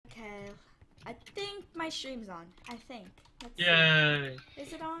I think my stream's on. I think. Let's Yay! see.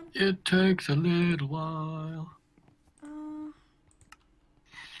 Is it on? It takes a little while.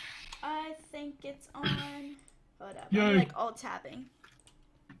 I think it's on. Hold up. Yay. I'm like alt tabbing.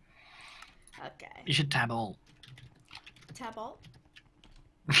 Okay. You should tab all. Tab alt?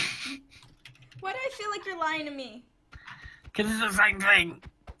 Why do I feel like you're lying to me? Because it's the same thing.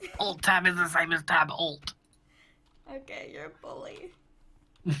 Alt tab is the same as tab alt. Okay, you're a bully.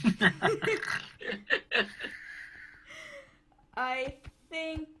 I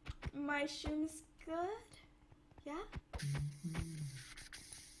think my stream's good. Yeah?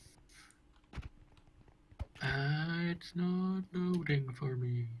 It's not loading for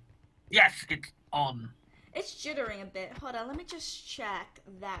me. Yes, it's on. It's jittering a bit. Hold on, let me just check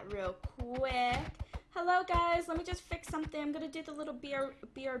that real quick. Hello guys, let me just fix something. I'm gonna do the little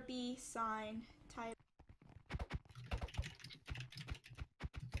BRB sign type.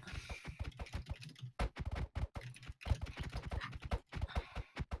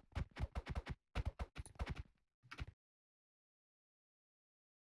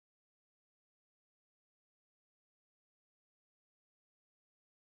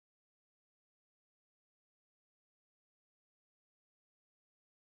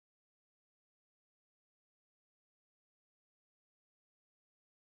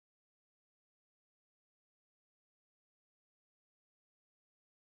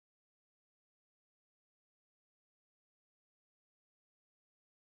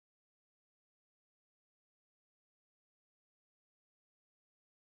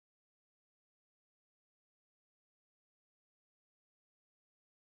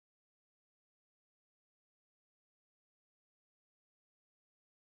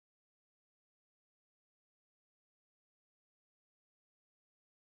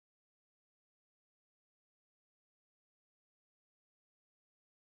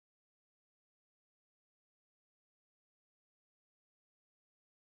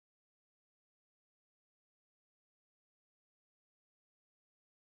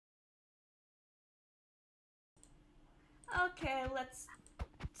 Okay, let's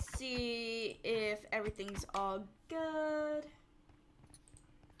see if everything's all good.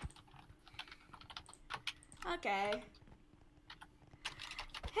 Okay.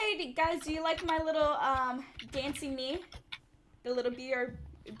 Hey guys, do you like my little dancing me? The little be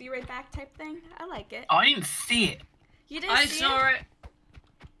right back type thing? I like it. I didn't see it. You didn't see it? I saw it.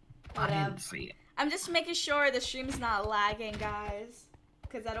 I didn't see it. I'm just making sure the stream's not lagging, guys.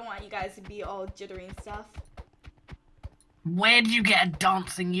 Because I don't want you guys to be all jittery and stuff. Where did you get a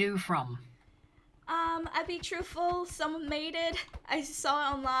dancing you from? I'd be truthful, someone made it. I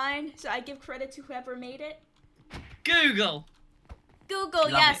saw it online, so I give credit to whoever made it. Google. Google,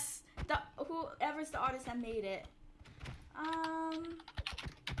 Love yes. Whoever's the artist that made it.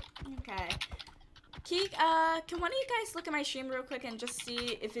 Okay. Can one of you guys look at my stream real quick and just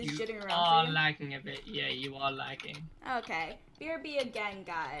see if it's jittering around You are for you? lagging a bit. Yeah, you are lagging. Okay. BRB again,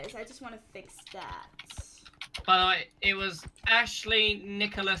 guys. I just want to fix that. By the way, it was Ashley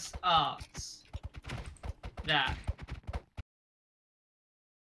Nicholas Arts. That.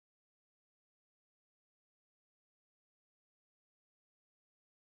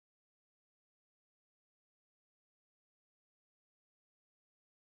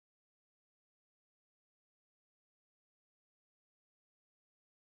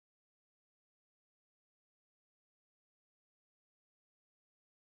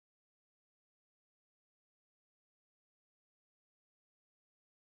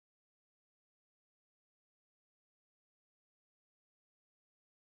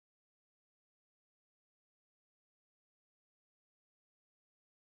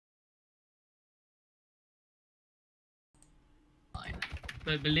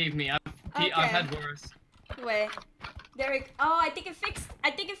 But believe me, I've had worse. Wait. There we go. Oh, I think it fixed.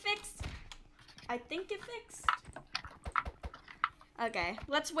 I think it fixed. Okay,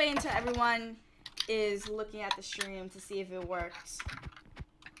 let's wait until everyone is looking at the stream to see if it works.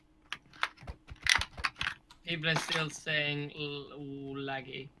 People are still saying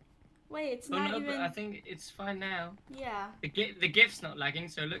laggy. Wait, it's Oh not no, even... but I think it's fine now. Yeah. The GIF's not lagging,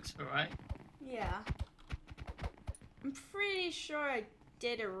 so it looks alright. Yeah. I'm pretty sure I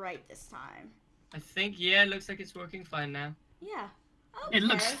did it right this time. I think, yeah, it looks like it's working fine now. Yeah. Okay. It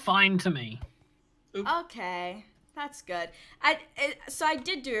looks fine to me. Oop. Okay. That's good. So I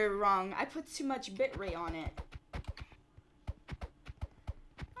did do it wrong. I put too much bitrate on it.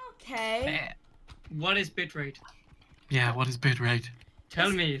 Okay. Fair. What is bitrate? Yeah, what is bitrate? Tell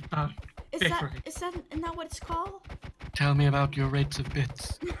me about bitrate. Isn't that what it's called? Tell me about your rates of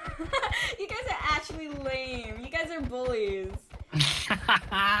bits. You guys are actually lame. You guys are bullies.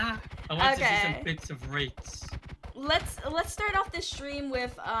 I want to see some bits of rates. Let's start off this stream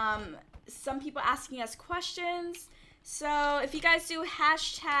with some people asking us questions. So if you guys do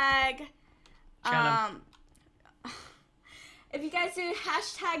hashtag if you guys do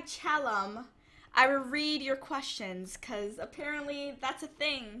hashtag Chalum, I will read your questions, because apparently that's a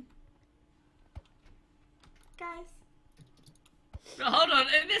thing. Guys. Hold on,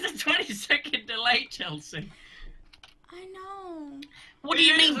 there's a 20-second delay, Chelsea. I know. What do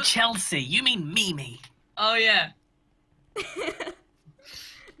you mean, Chelsea? You mean Mimi. Oh, yeah.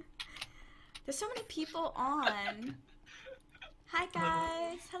 There's so many people on. Hi,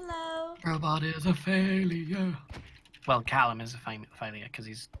 guys. Hello. Robot is a failure. Well, Callum is a failure because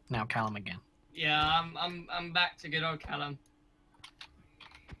he's now Callum again. Yeah, I'm back to good old Callum.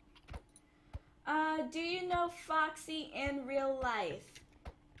 Do you know Foxy in real life?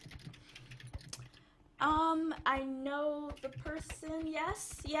 I know the person.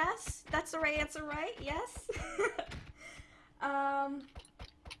 Yes, that's the right answer, right? Yes.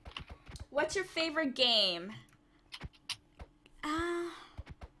 What's your favorite game?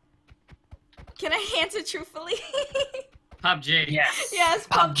 Can I answer truthfully? PUBG. Yes,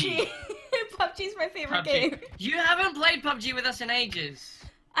 PUBG. PUBG's my favorite game. You haven't played PUBG with us in ages.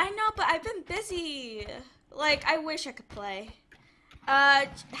 I know, but I've been busy. Like, I wish I could play.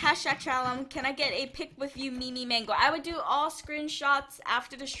 Hashtag Chalum, can I get a pic with you, Mimi Mangle? I would do all screenshots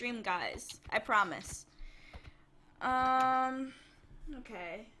after the stream, guys. I promise.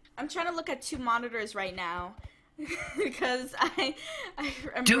 Okay. I'm trying to look at 2 monitors right now. Because I'm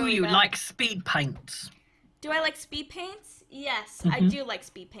Do really you bad. like speed paints? Do I like speed paints? Yes, I do like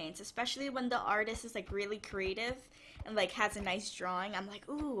speed paints, especially when the artist is like really creative and like has a nice drawing. I'm like,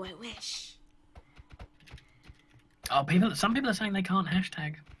 ooh, I wish. Oh, some people are saying they can't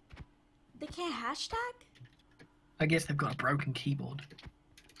hashtag. They can't hashtag? I guess they've got a broken keyboard.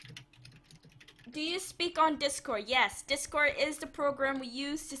 Do you speak on Discord? Yes, Discord is the program we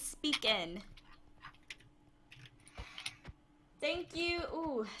use to speak in. Thank you.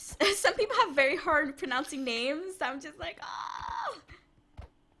 Ooh, some people have very hard pronouncing names. I'm just like, ah.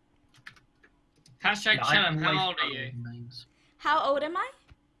 Hashtag Chalum, how old are you? How old am I?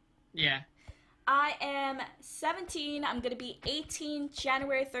 Yeah. I am 17. I'm gonna be 18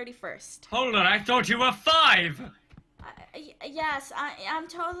 January 31st. Hold on, I thought you were 5! Yes, I'm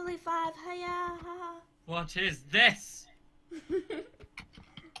totally 5. Yeah. What is this?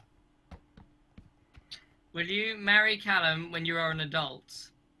 Will you marry Callum when you are an adult?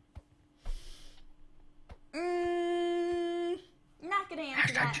 Not gonna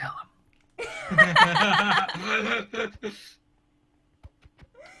answer Hashtag that. Callum.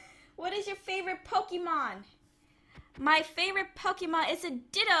 What is your favorite Pokemon? My favorite Pokemon is a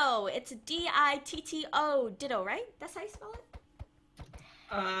Ditto. It's a D-I-T-T-O. Ditto, right? That's how you spell it?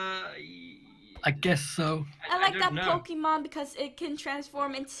 I guess so. I like that know. Pokemon because it can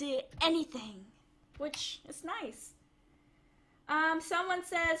transform into anything, which is nice. Someone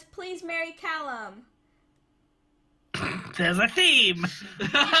says, please marry Callum. There's a theme.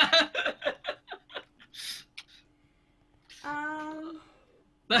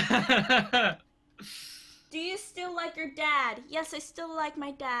 Do you still like your dad? Yes, I still like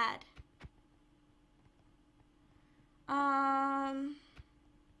my dad.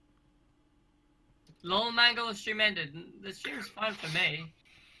 Lol, Mangle, the stream ended. The stream's fine for me.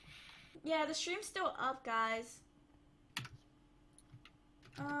 Yeah, the stream's still up, guys.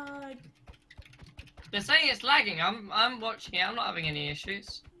 They're saying it's lagging. I'm watching it. I'm not having any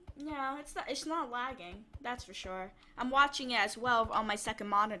issues. No, it's not lagging. That's for sure. I'm watching it as well on my second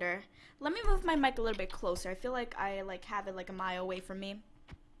monitor. Let me move my mic a little bit closer. I feel like I have it like a mile away from me.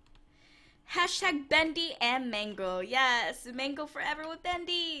 Hashtag Bendy and Mangle. Yes, Mangle forever with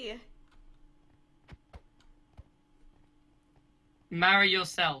Bendy. Marry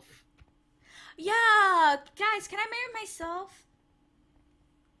yourself. Yeah, guys, can I marry myself?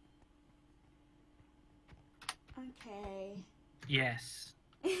 Okay. Yes.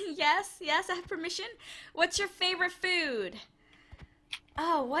 yes, I have permission. What's your favorite food?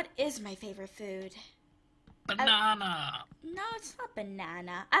 Oh, what is my favorite food? Banana. No, it's not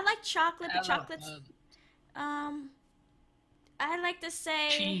banana. I like chocolate, but chocolate's... I like to say...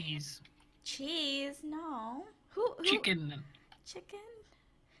 Cheese. Cheese? No. Who? Chicken. Chicken?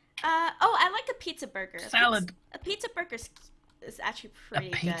 Oh, I like a pizza burger. Salad. A pizza burger is actually pretty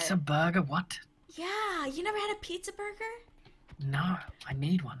good. A pizza burger? What? Yeah, you never had a pizza burger? No, I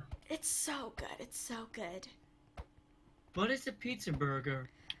need one. It's so good. It's so good. What is a pizza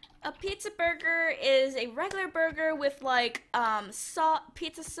burger? A pizza burger is a regular burger with like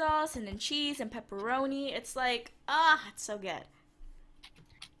pizza sauce and then cheese and pepperoni. It's like, it's so good.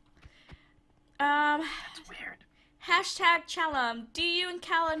 That's weird. Hashtag Chalum. Do you and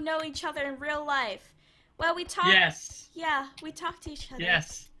Callum know each other in real life? Well, we talk. Yes. Yeah, we talk to each other.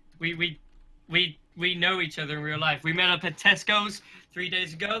 Yes. We know each other in real life. We met up at Tesco's 3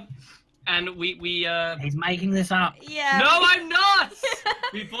 days ago, and we He's making this up. Yeah. No, I'm not.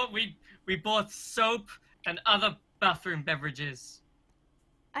 we bought soap and other bathroom beverages.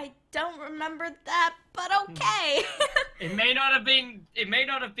 I don't remember that, but okay. It may not have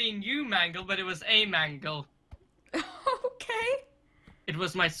been you, Mangle, but it was a Mangle. Okay. It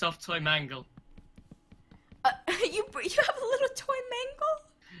was my soft toy Mangle. You have a little toy Mangle?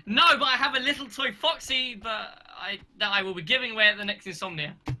 No, but I have a little toy Foxy that I will be giving away at the next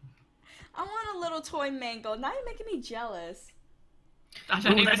Insomnia. I want a little toy Mangle. Now you're making me jealous. I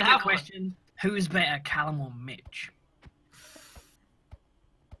don't even That's a have good one. question. Who's better, Callum or Mitch?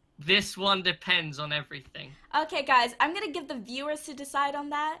 This one depends on everything. Okay, guys, I'm gonna give the viewers to decide on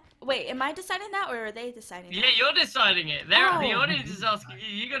that. Wait, am I deciding that, or are they deciding Yeah, that? you're deciding it. The Oh. audience is asking you.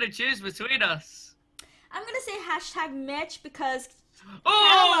 You gotta choose between us. I'm gonna say hashtag Mitch because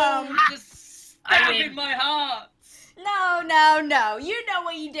Oh! Callum. Just stab I win. in my heart. no. You know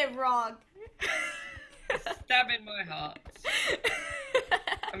what you did wrong. Stab in my heart.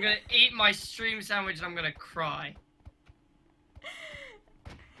 I'm gonna eat my stream sandwich and I'm gonna cry.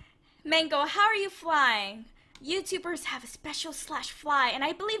 Mango, how are you flying? YouTubers have a special /fly, and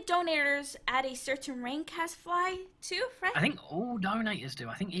I believe donators at a certain rank has fly too, right? I think all donators do.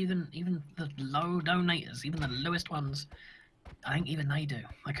 I think even the low donators, even the lowest ones, I think even they do.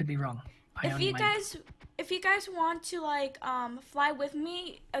 I could be wrong. If you guys want to like fly with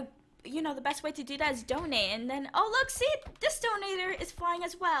me, you know the best way to do that is donate, and then look, see, this donator is flying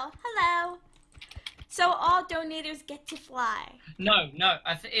as well. Hello. So all donators get to fly. No.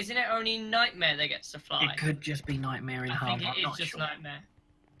 Isn't it only Nightmare that gets to fly? It could just be Nightmare in I Hell. think I'm it not is just sure. Nightmare.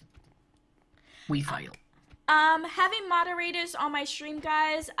 We fail. Having moderators on my stream,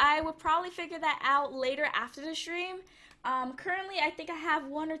 guys, I will probably figure that out later after the stream. Currently, I think I have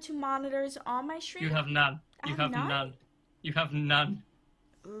 1 or 2 monitors on my stream. You have none. You have none? none. You have none.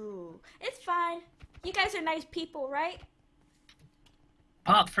 Ooh, it's fine. You guys are nice people, right?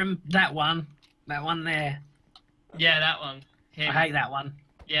 Apart from that one there. Yeah, that one. Him. I hate that one.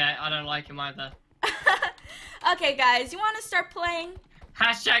 Yeah, I don't like him either. Okay, guys, you want to start playing?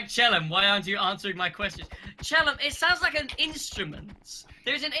 Hashtag Chelum, why aren't you answering my questions? Chelum, it sounds like an instrument.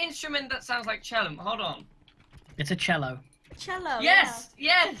 There's an instrument that sounds like Chelum. Hold on. It's a cello. Cello. Yes,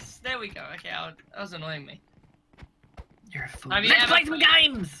 yes. There we go. Okay, that was annoying me. You're a fool. Have you Let's ever play some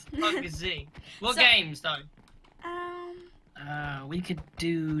games! Fuck is Z. What So- games, though? Yeah. We could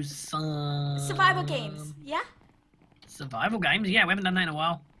do some... Survival games. Yeah? Survival games? Yeah, we haven't done that in a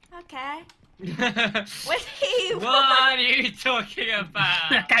while. Okay. What Wait, are you talking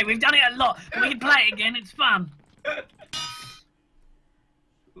about? Okay, we've done it a lot, but we can play it again, it's fun.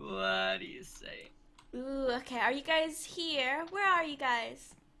 What do you say? Ooh, okay. Are you guys here? Where are you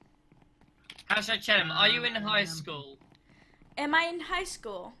guys? Hashtag Chelum, are you in high school? Am I in high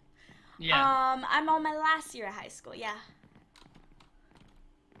school? Yeah. I'm on my last year of high school, yeah.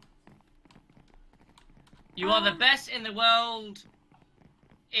 You are the best in the world.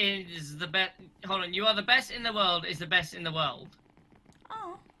 Is the best. Hold on. You are the best in the world. Is the best in the world.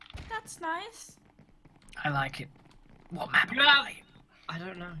 Oh, that's nice. I like it. What map are You we have- playing? I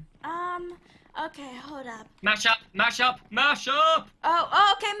don't know. Okay, hold up. Mash up. Mash up. Mash up.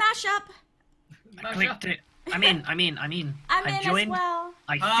 Oh, okay, mashup. I Mash clicked up. it. I'm in. I'm in I joined. as well.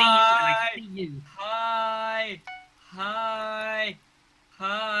 I see Hi. you and I see you. Hi. Hi.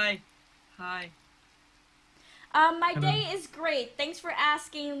 Hi. Hi. My Hello. day is great. Thanks for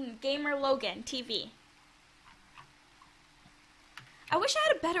asking, Gamer Logan TV. I wish I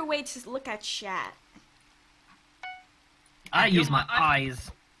had a better way to look at chat. I use You're my eyes.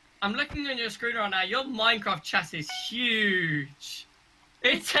 I'm looking on your screen right now. Your Minecraft chat is huge.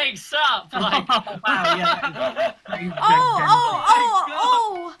 It takes up like. Oh, wow, yeah.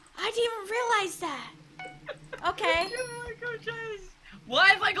 Oh! I didn't even realize that. Okay. Oh my God, Jess. Why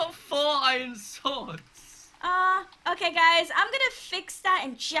have I got 4 iron swords? Okay, guys, I'm gonna fix that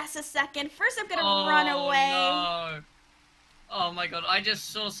in just a second. First, I'm gonna run away. No. Oh my God, I just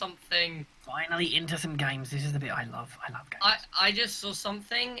saw something. Finally into some games. This is the bit I love. I love games. I just saw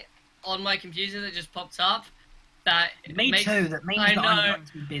something on my computer that just popped up. That Me makes, too. That means I that know. I'm going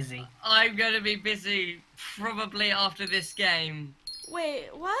to be busy. I'm gonna be busy probably after this game. Wait,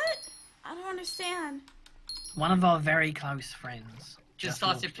 what? I don't understand. One of our very close friends Just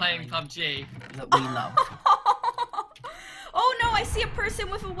started launched a playing game PUBG. that we love. Oh no, I see a person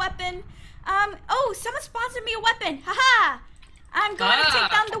with a weapon. Oh, someone sponsored me a weapon. Haha! I'm going to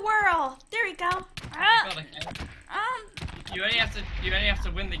take down the world. There we go. only have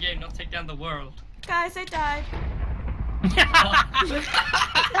to win the game, not take down the world. Guys, I died.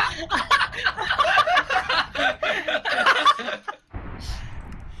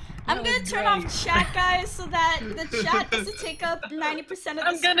 I'm gonna turn off chat, guys, so that the chat doesn't take up 90% of the screen.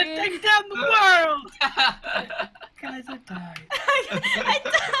 I'm gonna take down the world! Guys, I died. I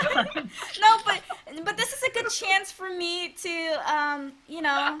died. No, but this is a good chance for me to, you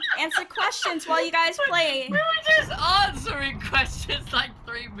know, answer questions while you guys play. We were just answering questions like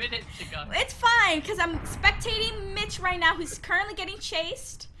 3 minutes ago. It's fine, because I'm spectating Mitch right now, who's currently getting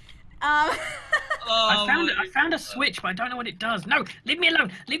chased. I found a switch, but I don't know what it does. No, leave me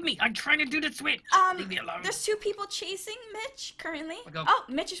alone. Leave me. I'm trying to do the switch. Leave me alone. There's 2 people chasing Mitch currently. Oh,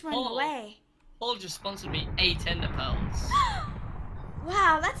 Mitch is running away. Paul just sponsored me 8 ender pearls.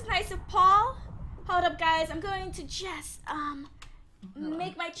 Wow, that's nice of Paul. Hold up, guys. I'm going to just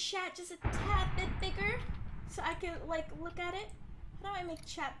make my chat just a tad bit bigger, so I can like look at it. How do I make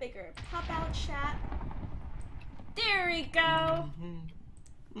chat bigger? Pop out chat. There we go.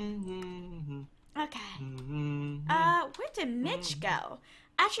 Okay. Where did Mitch go?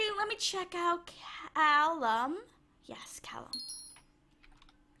 Actually, let me check out Callum. Yes, Callum.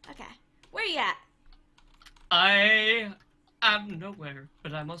 Okay. Where you at? I am nowhere,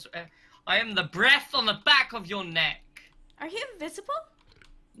 but I'm also... I am the breath on the back of your neck. Are you invisible?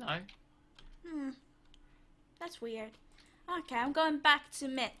 No. That's weird. Okay, I'm going back to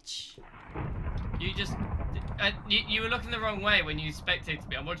Mitch. You just... you were looking the wrong way when you spectated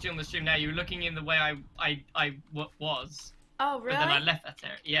me. I'm watching on the stream now. You were looking in the way I was. Oh, really? But then I left that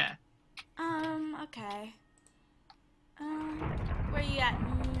area. Yeah. Okay. Where you at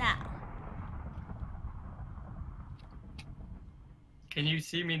now? Can you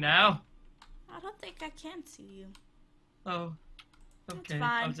see me now? I don't think I can see you. Oh. Okay. That's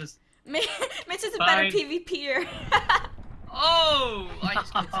fine. I'll just... Mitch is a better PvPer. Oh! I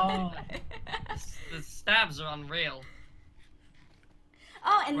just... The stabs are unreal.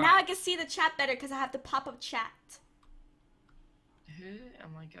 Oh, and now I can see the chat better because I have the pop-up chat. Who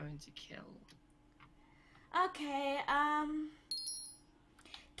am I going to kill? Okay,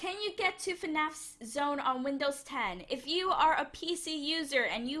 can you get to FNAF's zone on Windows 10? If you are a PC user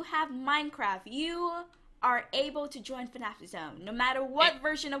and you have Minecraft, you are able to join FNAF zone, no matter what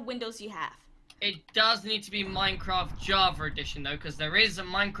version of Windows you have. It does need to be Minecraft Java Edition, though, because there is a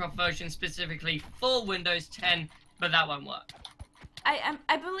Minecraft version specifically for Windows 10, but that won't work. I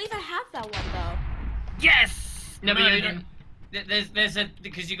believe I have that one, though. Yes! No, but you don't... There's a...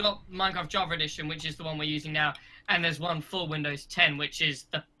 Because you got Minecraft Java Edition, which is the one we're using now, and there's one for Windows 10, which is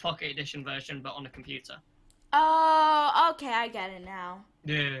the Pocket Edition version, but on a computer. Oh, okay, I get it now.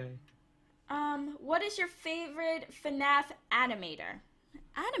 Yeah. What is your favorite FNAF animator?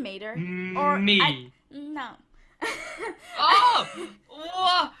 Animator? Me. No. Oh!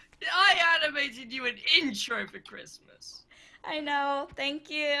 What? I animated you an intro for Christmas. I know. Thank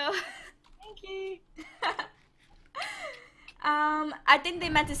you. Thank you. I think they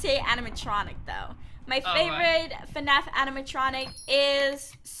meant to say animatronic though. My favorite FNAF animatronic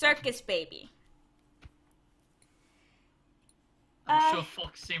is Circus Baby. I'm sure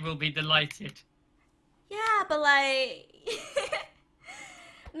Foxy will be delighted. Yeah, but like...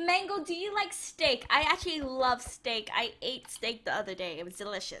 Mangle, do you like steak? I actually love steak. I ate steak the other day. It was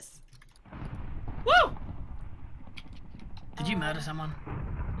delicious. Woo! Did you murder someone?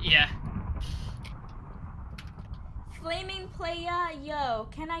 Yeah. Flaming Playa, yo,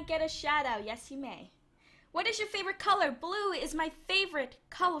 can I get a shout out? Yes, you may. What is your favorite color? Blue is my favorite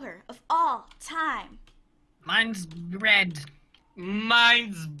color of all time. Mine's red.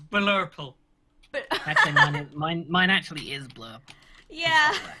 Mine's blurple. But Actually, mine actually is blue.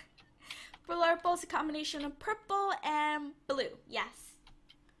 yeah. Blurple is a combination of purple and blue. Yes.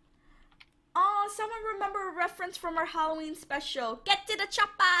 Oh, someone remember a reference from our Halloween special. Get to the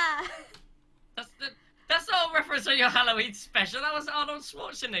chopper. That's not a reference on your Halloween special. That was Arnold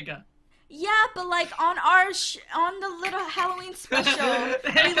Schwarzenegger. Yeah, but like on on the little Halloween special,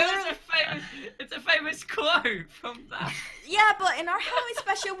 it's a famous quote from that. Yeah, but in our Halloween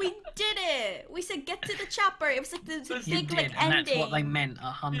special, we did it. We said "get to the chopper." It was like the big like and ending. that's what they meant,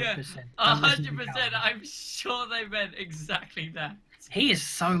 100%. Yeah, 100%. I'm sure they meant exactly that. He is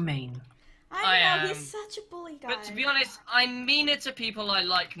so mean. I know, he's such a bully guy. But to be honest, I'm meaner to people I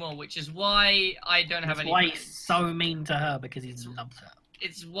like more, which is why I don't have any friends. That's why he's so mean to her, because he loves her.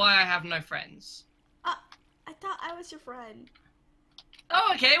 It's why I have no friends. I thought I was your friend.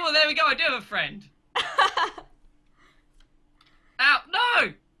 Oh, okay, well there we go, I do have a friend. Ow,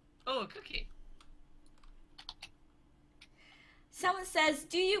 no! Oh, a cookie. Someone says,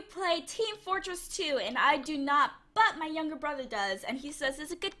 do you play Team Fortress 2? And I do not, but my younger brother does. And he says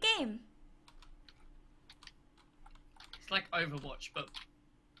it's a good game. It's like Overwatch, but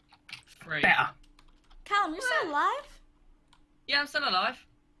free. Better. Callum, you're still alive? Yeah, I'm still alive.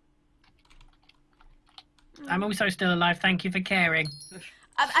 I'm also still alive. Thank you for caring.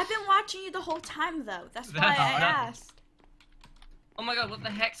 I've been watching you the whole time, though. That's why I asked. Oh my god, what the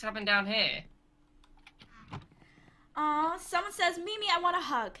heck's happened down here? Aw, someone says, Mimi, I want a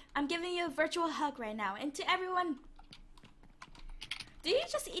hug. I'm giving you a virtual hug right now. And to everyone... Did you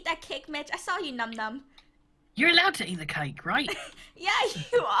just eat that cake, Mitch? I saw you, Num Num. You're allowed to eat the cake, right? Yeah,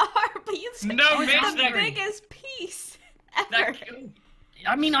 you are, but you took the biggest piece ever.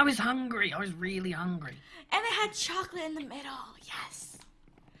 I mean, I was hungry. I was really hungry. And it had chocolate in the middle. Yes.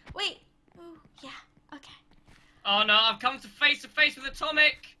 Wait. Ooh, yeah. Okay. Oh no, I've come to face with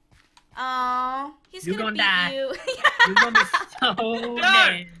Atomic. Oh, he's gonna beat die. you. You're gonna be so No.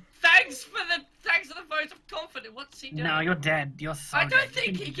 dead. Thanks for the vote of confidence. What's he doing? No, you're dead. You're so I dead. don't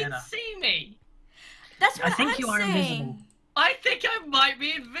think he can see me. That's what I think I'm you are saying. invisible. I think I might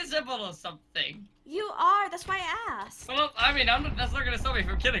be invisible or something. You are. That's why I asked. Well, I mean, that's not going to stop me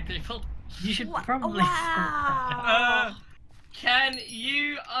from killing people. You should probably. Wow. Can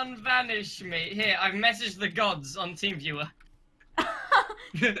you unvanish me? Here, I've messaged the gods on TeamViewer. I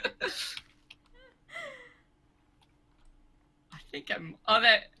think I'm. Oh,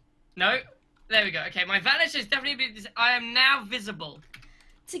 there. No. There we go. Okay, my vanish has definitely been. I am now visible.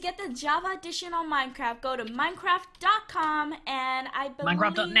 To get the Java edition on Minecraft, go to Minecraft.com and I believe...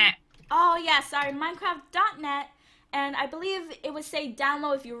 Minecraft.net. Oh, yeah, sorry, Minecraft.net. And I believe it would say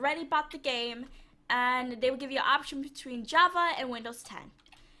download if you already bought the game. And they would give you an option between Java and Windows 10.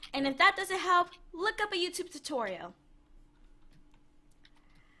 And if that doesn't help, look up a YouTube tutorial.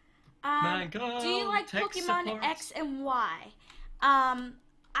 Do you like Pokemon support. X and Y?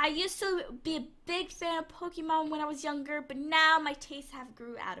 I used to be a big fan of Pokemon when I was younger, but now my tastes have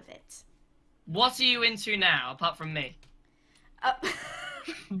grew out of it. What are you into now, apart from me? Do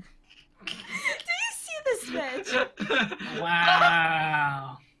you see this bitch?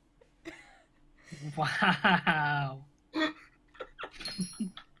 Wow. Wow.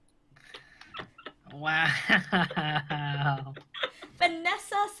 Wow.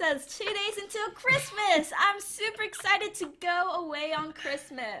 Vanessa says 2 days until Christmas. I'm super excited to go away on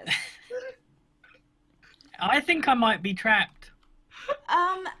Christmas. I think I might be trapped.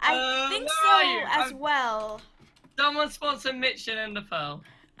 I think so as well. Someone sponsor Mitch and Ender Pearl.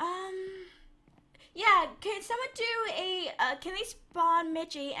 Yeah, can someone do a, can they spawn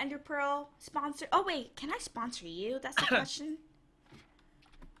Mitch a Ender Pearl sponsor? Oh wait, can I sponsor you? That's the question.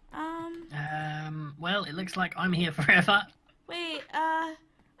 Well, it looks like I'm here forever. Wait,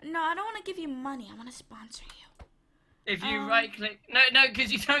 no, I don't want to give you money. I want to sponsor you. If you right click, no,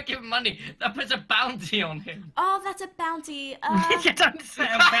 because you don't give money. That puts a bounty on him. Oh, that's a bounty. You don't say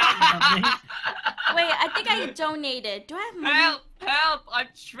a bounty on me. Wait, I think I donated. Do I have money? Help! I'm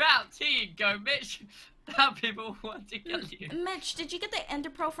trapped. Here you go, Mitch. Now people want to kill you. Mitch, did you get the Ender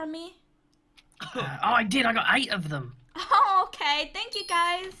Pearl from me? Oh, I did. I got 8 of them. Oh, okay. Thank you,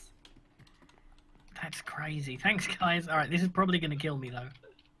 guys. That's crazy. Thanks, guys. All right, this is probably going to kill me, though.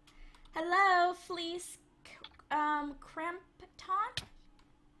 Hello, Fleece, Crampton?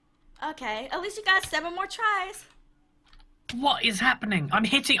 Okay, at least you got 7 more tries. What is happening? I'm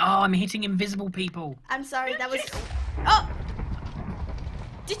hitting invisible people. I'm sorry, that was... Oh!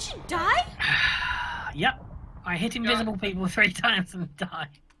 Did you die? Yep. I hit invisible people 3 times and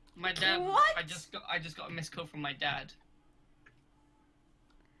died. My dad... What? I just got a missed call from my dad.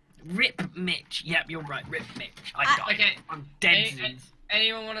 Rip Mitch. Yep, you're right. Rip Mitch. I died. Okay. I'm dead.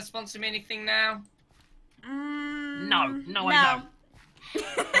 Anyone want to sponsor me anything now? No, I don't.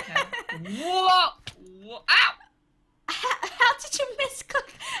 Okay. What? Ow! How did you miscook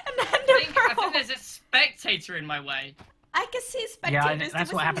an Ender Pearl? I think there's a spectator in my way. I can see spectators. Yeah,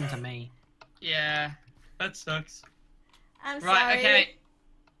 that's what happened to me. Yeah, that sucks. I'm right, sorry. okay.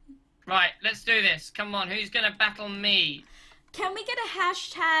 Right, let's do this. Come on, who's gonna battle me? Can we get a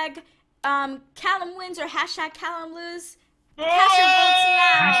hashtag Callum wins or hashtag Callum lose? Oh! Cast your votes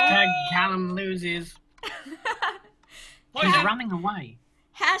now. Hashtag Callum loses. He's running away.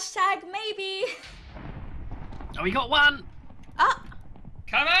 Hashtag maybe. Oh, we got 1. Oh.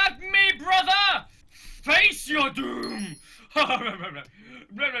 Come at me, brother! Face your doom! Did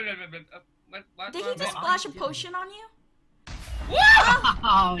he just splash a potion on you?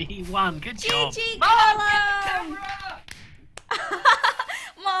 Oh, he won. Good job. GG, Mom, Callum! get the camera!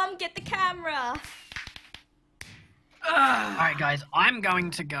 Mom, get the camera. Alright, guys, I'm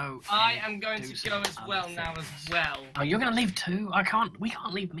going to go. I am going do to some go as other well now things. as well. Oh, you're gonna leave too? We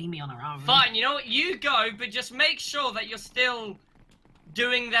can't leave Mimi on her own. Fine, you know what? You go, but just make sure that you're still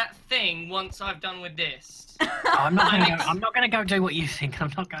doing that thing once I've done with this. Oh, I'm not gonna go do what you think.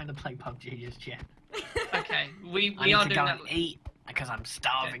 I'm not going to play PUBG just yet. Okay, we I need are to doing go that. and eat because I'm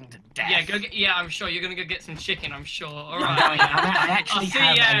starving to death. Yeah, go get. Yeah, I'm sure you're gonna go get some chicken. I'm sure. All I'm right. going, I actually I'll see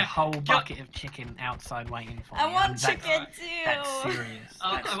have ya. a whole bucket of chicken outside waiting for me. I want and chicken That's too. serious.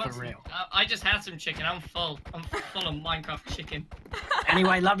 I That's want for real. I just had some chicken. I'm full. I'm full of Minecraft chicken.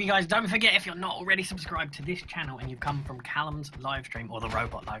 Anyway, love you guys. Don't forget, if you're not already subscribed to this channel and you've come from Callum's live stream or the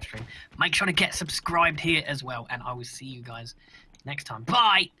robot live stream, make sure to get subscribed here as well. And I will see you guys next time.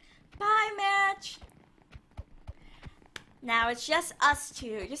 Bye. Bye, Mitch. Now it's just us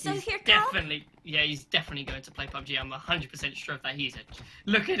two. You're still here, Cal? Definitely. Yeah, he's definitely going to play PUBG. I'm 100% sure of that.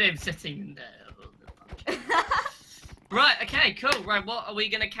 Look at him sitting in there. Right. Okay. Cool. Right. What are we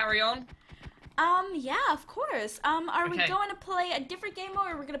gonna carry on? Yeah, of course. Are we Okay. going to play a different game or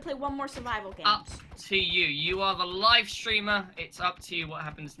are we going to play one more survival game? Up to you. You are the live streamer. It's up to you what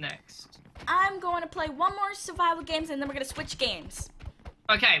happens next. I'm going to play one more survival games and then we're going to switch games.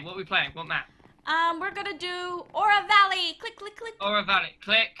 Okay. What are we playing? What map? We're going to do Aura Valley. Click, click, click. Aura Valley.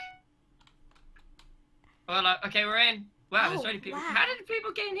 Click. Well, okay, we're in. Wow, there's Oh, already people. wow. How did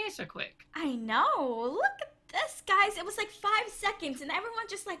people get in here so quick? I know. Look at this, guys. It was like 5 seconds and everyone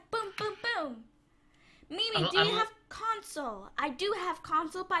just like boom, boom, boom. Mimi, do you have console? I do have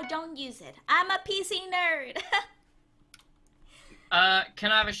console, but I don't use it. I'm a PC nerd.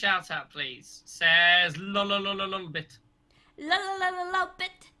 Can I have a shout out, please? Says bit.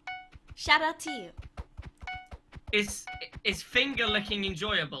 Bit. Shout out to you. Is finger licking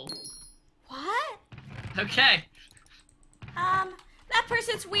enjoyable? What? Okay. That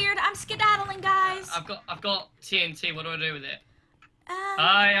person's weird. I'm skedaddling, guys. I've got TNT. What do I do with it?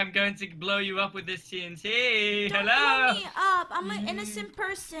 I am going to blow you up with this TNT. Don't Hello. blow me up. I'm an innocent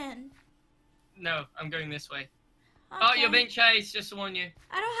person. No, I'm going this way. Okay. Oh, you're being chased. Just to warn you.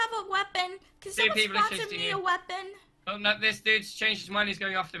 I don't have a weapon. Can Two someone people are sponsor chasing me you. a weapon? Oh no, this dude's changed his mind. He's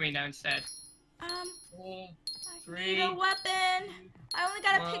going after me now instead. 4, I 3. need a weapon. I only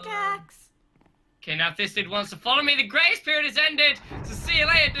got a 1. pickaxe. Okay, now if this dude wants to follow me, the grace period has ended. So see you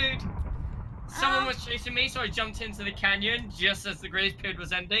later, dude. Someone was chasing me, so I jumped into the canyon just as the grace period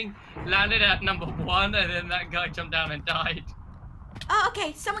was ending. Landed at number 1, and then that guy jumped down and died. Oh,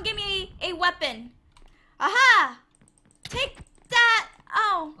 okay. Someone give me a weapon. Aha! Take that.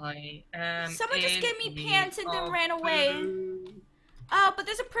 Oh. I am. Someone just in gave me need pants and then of ran away. food. Oh, but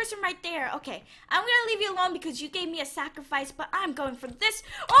there's a person right there. Okay. I'm gonna leave you alone because you gave me a sacrifice, but I'm going for this.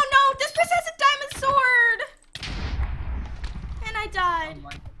 Oh no! This person has a diamond sword! And I Oh died.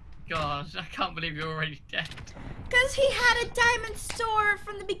 my god, I can't believe you're already dead. Because he had a diamond sword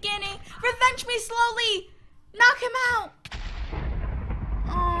from the beginning. Revenge me slowly! Knock him out!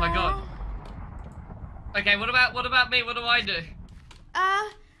 Oh my god. Okay, what about me? What do I do?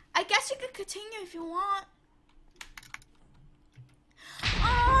 I guess you could continue if you want.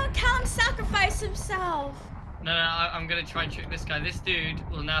 Oh, Callum sacrificed himself. No, I'm gonna try and trick this guy. This dude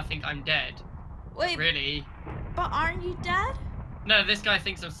will now think I'm dead. Wait, Really? but aren't you dead? No, this guy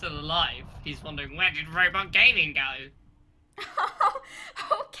thinks I'm still alive. He's wondering, where did Robot Gaming go?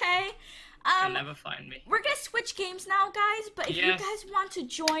 Okay. He'll never find me. We're gonna switch games now, guys, but if you Yes. guys want to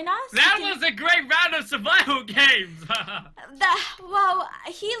join us... That you can- was a great round of survival games! Well,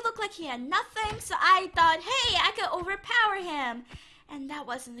 he looked like he had nothing, so I thought, hey, I could overpower him. And that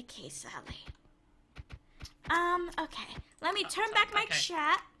wasn't the case, sadly. Okay. Let me turn back my Okay.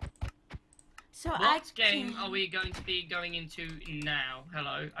 chat. So What game are we going to be going into now?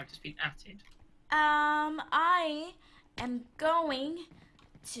 Hello, I've just been added. I am going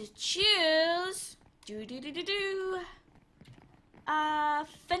to choose... FNAF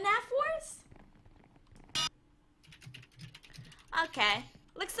Wars? Okay.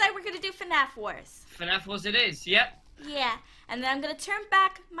 Looks like we're gonna do FNAF Wars. FNAF Wars it is, yep. Yeah, and then I'm gonna turn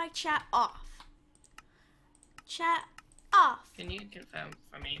back my chat off. Chat off. Can you confirm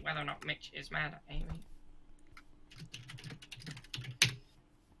for me whether or not Mitch is mad at Amy?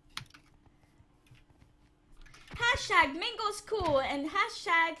 Hashtag Mingle's cool and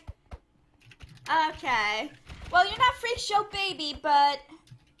hashtag... Okay. Well, you're not Freak Show Baby, but...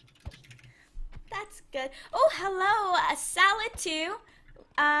 That's good. Oh, hello, Salad 2.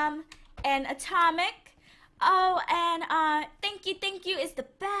 And Atomic. Oh, and thank you is the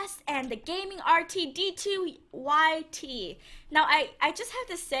best, and the Gaming RTD2YT. Now, I just have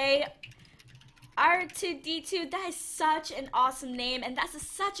to say, R2D2, that is such an awesome name, and that's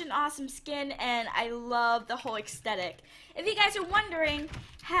such an awesome skin, and I love the whole aesthetic. If you guys are wondering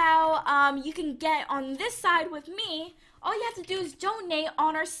how you can get on this side with me, all you have to do is donate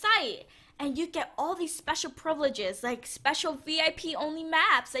on our site, and you get all these special privileges, like special VIP only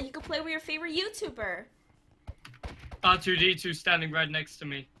maps that you can play with your favorite YouTuber. R2D2 standing right next to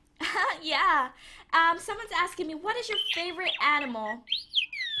me. Yeah. Someone's asking me, what is your favorite animal?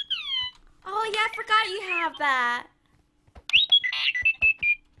 Oh yeah, I forgot you have that.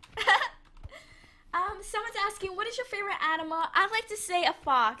 Someone's asking, what is your favorite animal? I'd like to say a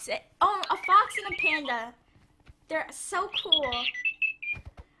fox. A fox and a panda. They're so cool.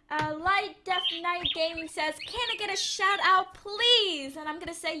 Light Def Night Gaming says, can I get a shout out, please? And I'm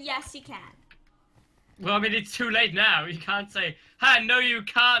gonna say yes, you can. Well, I mean, it's too late now. You can't say, "Ha, no, you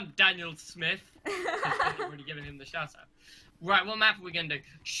can't, Daniel Smith." I've already given him the shout out. Right, what map are we gonna do?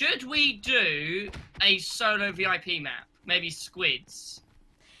 Should we do a solo VIP map? Maybe squids.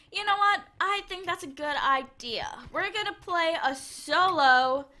 You know what? I think that's a good idea. We're gonna play a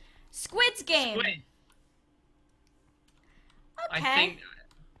solo squids game. Squid. Okay. I think.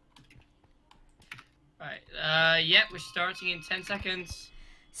 Right. Yep, we're starting in 10 seconds.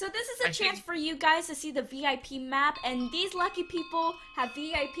 So this is a chance for you guys to see the VIP map, and these lucky people have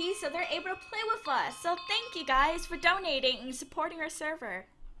VIP, so they're able to play with us. So thank you guys for donating and supporting our server.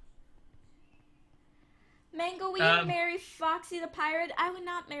 Mangle, will you marry Foxy the Pirate? I would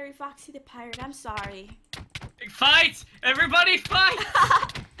not marry Foxy the Pirate. I'm sorry. Fight! Everybody fight!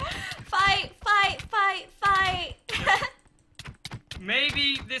 Fight, fight, fight, fight!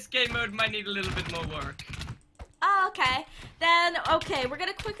 Maybe this game mode might need a little bit more work. Oh, okay. Then, okay, we're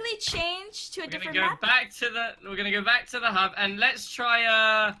gonna quickly change to a different map. We're gonna go back to the hub, and let's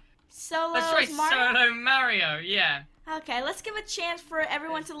try Solo Mario, yeah. Okay, let's give a chance for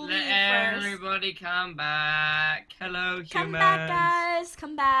everyone to leave Let first. everybody come back. Hello, humans. Come back, guys.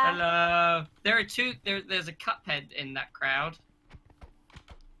 Come back. Hello. There are two. There's a Cuphead in that crowd.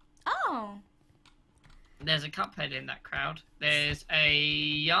 Oh. There's a Cuphead in that crowd. There's a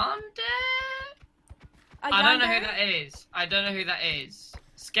Yonder. I don't know who that is. I don't know who that is.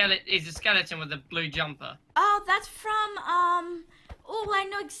 Is a skeleton with a blue jumper. Oh, that's from oh, I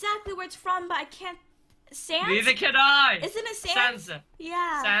know exactly where it's from, but I can't. Sans? Neither can I. Isn't it Sans? Sans.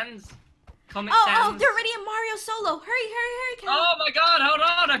 Yeah. Sans. Comic Sans. Sans. Oh, they're already in Mario Solo. Hurry, hurry, hurry, Cal. Oh my God! Hold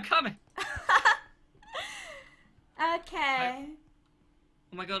on, I'm coming. Okay.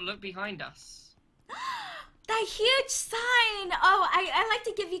 Oh my God! Look behind us. That huge sign. Oh, I like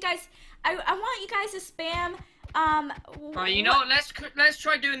to give you guys. I want you guys to spam. Right, you know what? Let's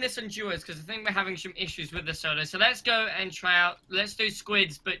try doing this on duos, because I think we're having some issues with the solo. So let's go and try out. Let's do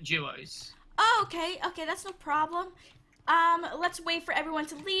squids, but duos. Oh, okay. Okay, that's no problem. Let's wait for everyone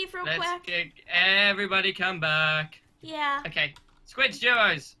to leave real quick. Everybody come back. Yeah. Okay. Squids,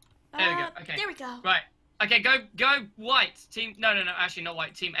 duos. There we go. Okay. There we go. Right. Okay, go white. Team no, actually not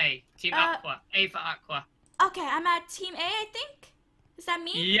white. Team A. Team Aqua. A for Aqua. Okay, I'm at Team A, I think. Is that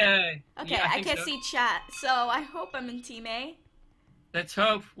me? Yeah. Okay, yeah, I can't see chat, so I hope I'm in Team A. Let's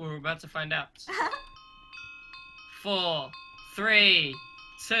hope. We're about to find out. 4, 3,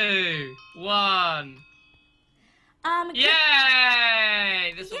 2, 1.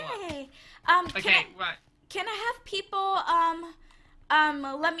 Yay! This will work. Yay! Okay, right. Can I have people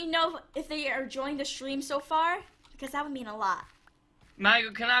let me know if they are enjoying the stream so far? Because that would mean a lot.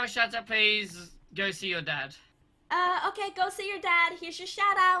 Mangle, can I have a shout out, please? Go see your dad. Okay, go see your dad. Here's your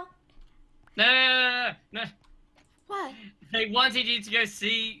shout out. No. What? They wanted you to go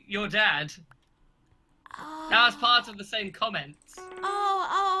see your dad. Oh. That was part of the same comments.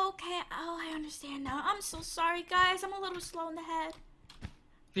 Oh, okay. Oh, I understand now. I'm so sorry, guys. I'm a little slow in the head.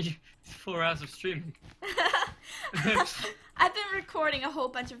 4 hours of streaming. I've been recording a whole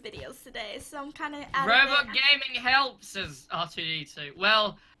bunch of videos today, so I'm kind of out Robot of it. gaming helps, says R2D2.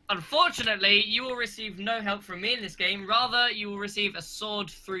 Well, unfortunately, you will receive no help from me in this game. Rather, you will receive a sword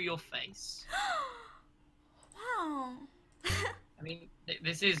through your face. Wow. I mean,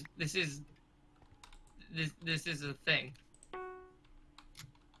 this is a thing.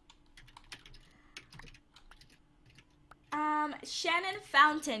 Shannon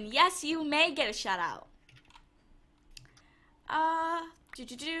Fountain. Yes, you may get a shout out.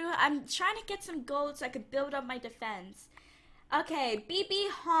 I'm trying to get some gold so I could build up my defense. Okay, BB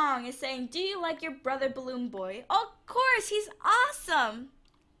Hong is saying, do you like your brother Balloon Boy? Of course, he's awesome.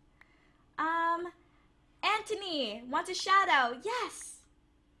 Anthony wants a shout out. Yes,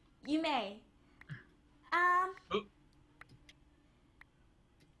 you may.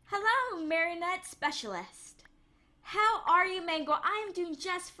 Hello, Marionette Specialist. How are you, Mangle? I am doing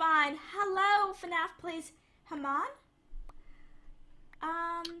just fine. Hello, FNAF Plays Haman.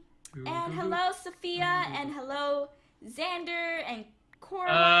 And hello, Sophia, and hello, Xander, and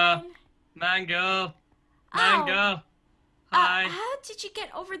Coraline. Mango. Oh. Mango. Hi. How did you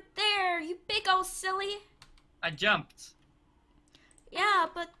get over there, you big old silly? I jumped. Yeah,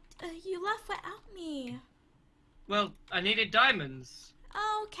 but you left without me. Well, I needed diamonds.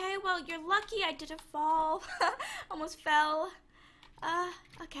 Oh, okay, well, you're lucky I didn't fall. Almost fell.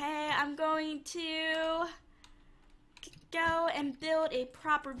 Okay, I'm going to go and build a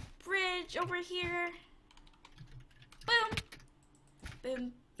proper bridge over here. Boom.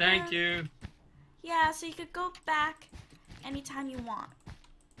 Boom. Thank boom. you. Yeah, so you could go back anytime you want.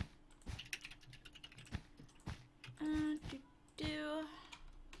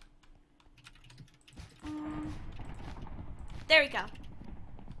 There we go.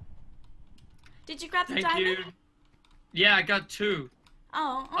 Did you grab the diamond? Thank you. Yeah, I got 2.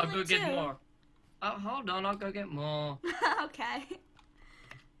 Oh, I'll only go 2. get more. Oh, hold on, I'll go get more. Okay.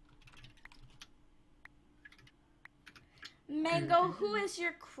 Mango, who is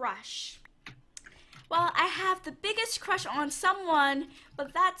your crush? Well, I have the biggest crush on someone,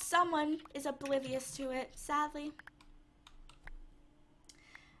 but that someone is oblivious to it, sadly.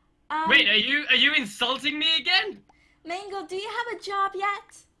 Wait, are you insulting me again? Mango, do you have a job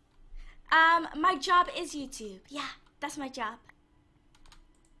yet? My job is YouTube. Yeah, that's my job.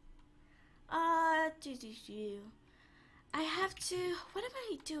 I have to, what am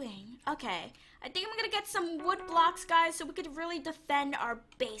I doing? Okay, I think I'm gonna get some wood blocks, guys, so we could really defend our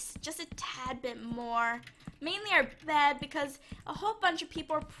base just a tad bit more. Mainly our bed, because a whole bunch of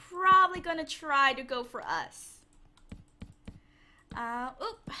people are probably gonna try to go for us.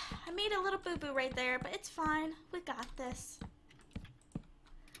 Oop, I made a little boo-boo right there, but it's fine. We got this.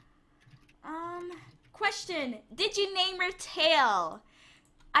 Question, did you name your tail?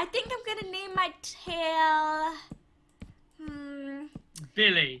 I think I'm gonna name my tail,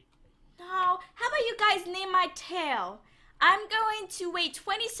 Billy. No, how about you guys name my tail? I'm going to wait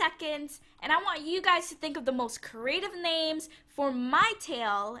 20 seconds, and I want you guys to think of the most creative names for my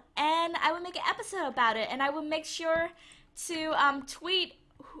tail, and I will make an episode about it, and I will make sure to tweet,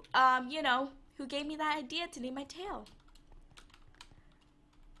 you know, who gave me that idea to name my tail.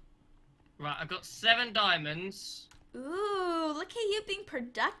 Right, I've got 7 diamonds. Ooh, look at you being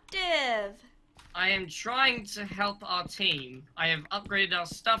productive. I am trying to help our team. I have upgraded our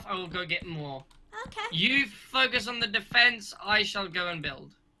stuff. I will go get more. Okay. You focus on the defense. I shall go and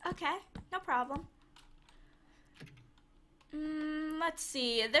build. Okay, no problem. Let's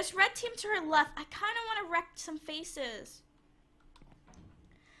see. There's red team to her left. I kind of want to wreck some faces.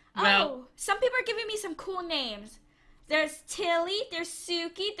 Well, some people are giving me some cool names. There's Tilly, there's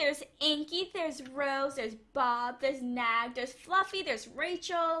Suki, there's Inky, there's Rose, there's Bob, there's Nag, there's Fluffy, there's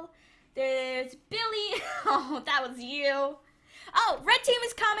Rachel, there's Billy. Oh, that was you. Oh, red team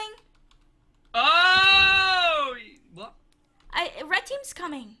is coming. oh! What? Red team's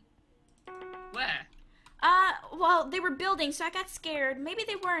coming. Where? Well, they were building, so I got scared. Maybe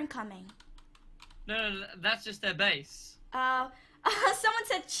they weren't coming. No, that's just their base. Someone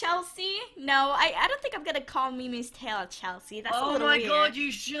said Chelsea. No, I don't think I'm gonna call Mimi's tail Chelsea. That's a Oh little my weird. god,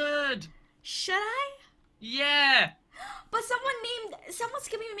 you should! Should I? Yeah! But someone's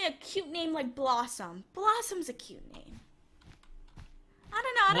giving me a cute name like Blossom. Blossom's a cute name. I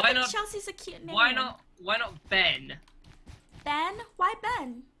don't know, I don't think Chelsea's a cute name. Why not Ben? Ben? Why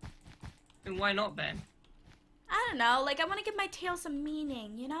Ben? And why not Ben? I don't know, like I want to give my tail some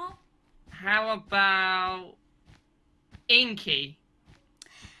meaning, you know? How about Inky?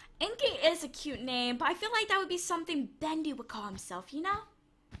 Inky is a cute name, but I feel like that would be something Bendy would call himself, you know?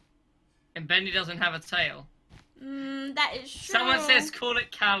 And Bendy doesn't have a tail. That is true. Someone says call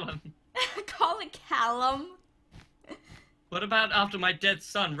it Callum. Call it Callum. What about after my dead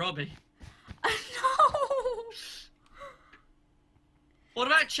son, Robbie? No! What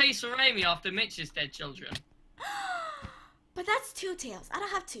about Chase or Amy after Mitch's dead children? But that's 2 tails. I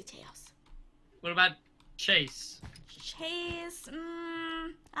don't have 2 tails. What about Chase? Chase,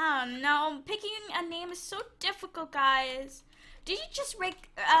 I don't know. Picking a name is so difficult, guys. Did you just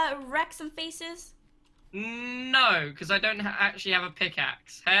wreck some faces? No, because I don't actually have a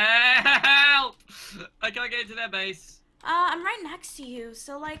pickaxe. Help! I can't get into their base. I'm right next to you,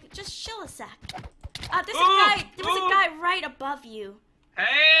 so like, just chill a sec. There's a guy right above you.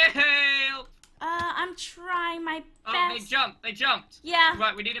 Help! I'm trying my best. Oh, they jumped. Yeah.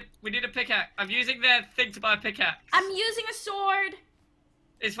 Right, we need a pickaxe. I'm using their thing to buy a pickaxe. I'm using a sword.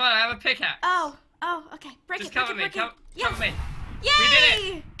 It's fine, I have a pickaxe. Oh, okay. Break Just it, cover break me, it. Yes. cover me. Yay! We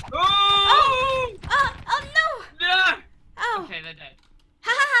did it! Oh no! No! Oh. Okay, they're dead.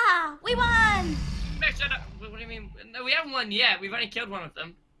 Ha ha ha! We won! No, shut up. What do you mean? No, we haven't won yet. We've only killed one of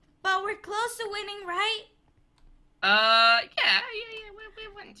them. But we're close to winning, right? Yeah.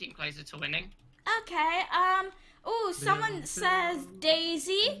 We're one team closer to winning. Okay, ooh, someone says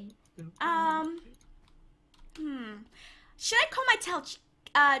Daisy. Should I call my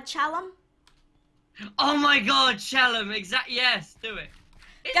Chalum? Oh my god, Chalum, yes, do it.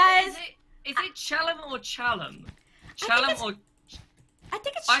 Guys. Is it Chalum or Chalum? I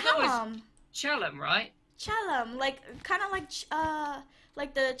think it's I thought it was Chalum. Chalum, right? Chalum, kind of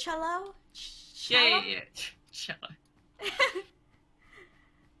like the cello? Yeah. Chalum.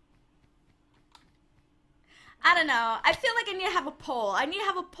 I don't know. I feel like I need to have a poll. I need to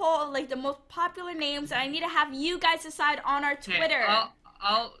have a poll of like the most popular names, and I need to have you guys decide on our Twitter.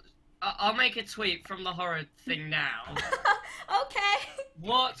 I'll make a tweet from the horror thing now. Okay.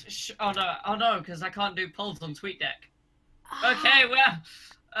 What? Oh no, because I can't do polls on TweetDeck. Okay,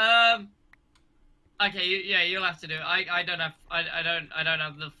 well, okay, you'll have to do it. I don't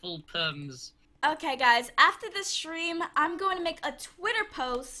have the full perms. Okay, guys. After this stream, I'm going to make a Twitter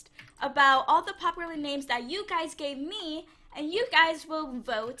post about all the popular names that you guys gave me, and you guys will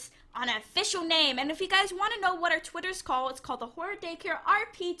vote on an official name. And if you guys want to know what our Twitter's called, it's called the Horror Daycare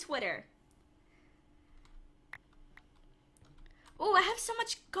RP Twitter. Oh, I have so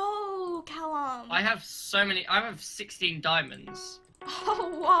much gold, Callum. I have 16 diamonds.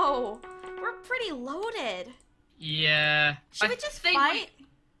 Oh, whoa. We're pretty loaded. Yeah. Should we just fight?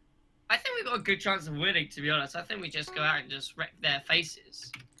 I think we've got a good chance of winning, to be honest. I think we just go out and just wreck their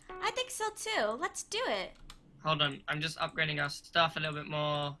faces. I think so, too. Let's do it. Hold on. I'm just upgrading our stuff a little bit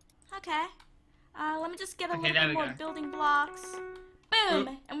more. Okay. Let me just get a little there bit we more go. building blocks. Boom. Oop.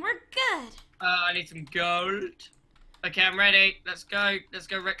 And we're good. I need some gold. Okay, I'm ready. Let's go. Let's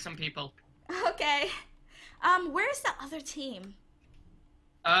go wreck some people. Okay. Where's the other team?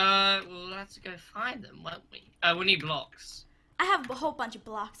 We'll have to go find them, won't we? We need blocks. I have a whole bunch of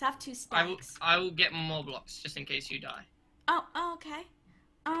blocks. I have 2 stacks. I will get more blocks just in case you die. Oh, okay.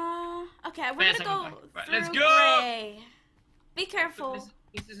 Okay, we're gonna go right, through let's go! Gray. Be careful.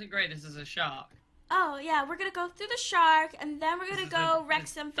 This isn't great. This is a shark. Oh, yeah, we're gonna go through the shark, and then we're gonna go wreck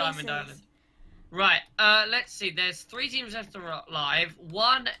some faces. Diamond Island. Right, let's see. There's 3 teams left alive.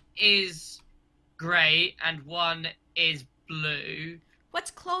 1 is grey, and 1 is blue.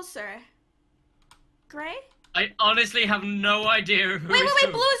 What's closer? Gray? I honestly have no idea who Wait, is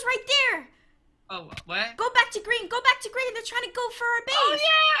who. blue is right there! Oh, where? Go back to green, they're trying to go for our base! Oh,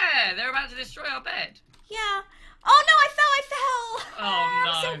 yeah! They're about to destroy our bed. Yeah. Oh, no, I fell! Oh,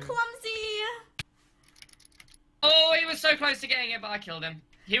 I'm so no. clumsy! Oh, he was so close to getting it, but I killed him.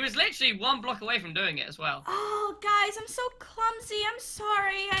 He was literally 1 block away from doing it as well. Oh, guys, I'm so clumsy. I'm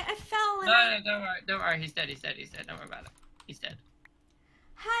sorry. I fell. No, don't worry. He's dead. Don't worry about it. He's dead.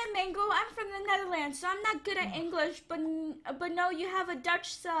 Hi, Mangle. I'm from the Netherlands, so I'm not good at English, but no, you have a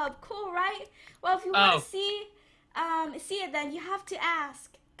Dutch sub. Cool, right? Well, if you want to see it, then you have to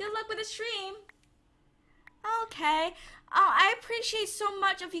ask. Good luck with the stream. Okay. I appreciate so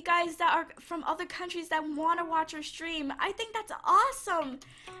much of you guys that are from other countries that want to watch our stream. I think that's awesome.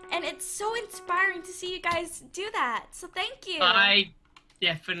 And it's so inspiring to see you guys do that. So thank you. I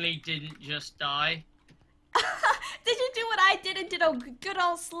definitely didn't just die. Did you do what I did and did a good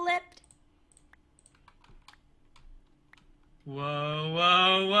old slip?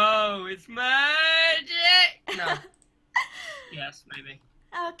 Whoa. It's magic. No. Yes, maybe.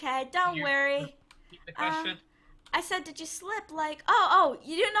 Okay, don't worry. Repeat the question. I said, did you slip? Like, oh,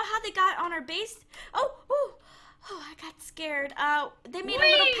 you didn't know how they got on our base? Oh, I got scared. They made a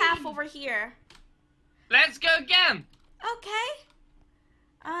little path over here. Let's go again. Okay.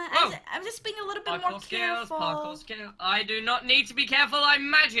 I'm just being a little bit more careful. Parkour skills. I do not need to be careful. I'm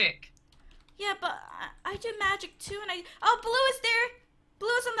magic. Yeah, but I do magic too, and oh, blue is there. Blue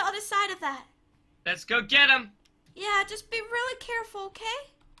is on the other side of that. Let's go get him. Yeah, just be really careful, okay?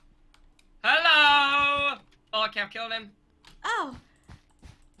 Hello. Oh, okay, I've killed him. Oh.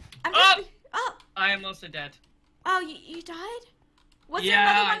 I am also dead. Oh, you died? Was there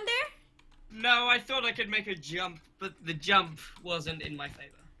another one there? No, I thought I could make a jump, but the jump wasn't in my favor.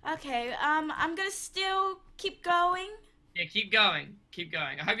 Okay, I'm gonna still keep going. Yeah, keep going.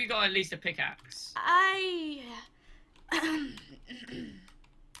 I hope you got at least a pickaxe. I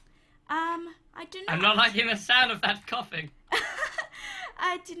do not. I'm not liking the sound of that coughing.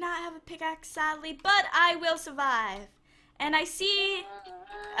 I do not have a pickaxe, sadly, but I will survive. And I see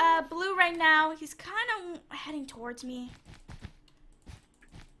blue right now. He's kind of heading towards me.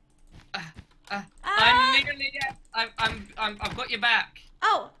 I'm nearly. I've got your back.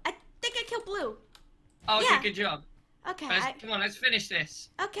 Oh, I think I killed blue. Oh, okay, Yeah. good job. Okay. Come on, let's finish this.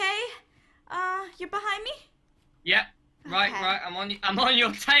 Okay. You're behind me? Yep. Right, Okay. right. I'm on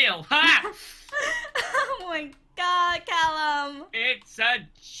your tail. Ha! Oh my God, Callum. It's a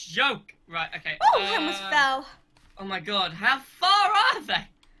joke. Right. Okay. Oh, I almost fell. Oh my God. How far are they?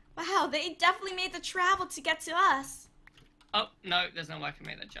 Wow, they definitely made the travel to get to us. Oh no, there's no way I can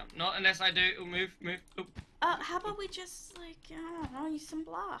make that jump. Not unless I do. Oh, move. Oh. How about we just like I don't know, use some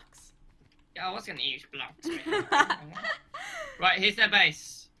blocks? Yeah, I was gonna use blocks. Right, here's their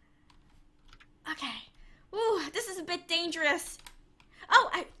base. Okay. Ooh, this is a bit dangerous. Oh,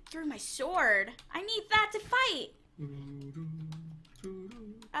 I threw my sword. I need that to fight.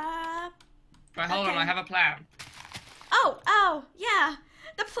 Right, hold on. I have a plan. Oh, yeah.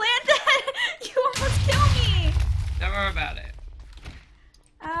 The plan that you almost killed me. Don't worry about it.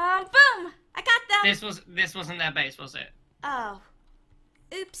 Boom. I got them. This wasn't their base, was it? Oh.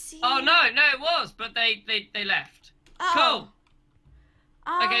 Oopsie. Oh no, it was, but they left. Oh. Cool.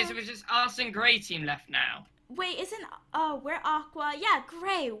 Okay, so it's just us and Grey team left now. Wait, we're Aqua. Yeah,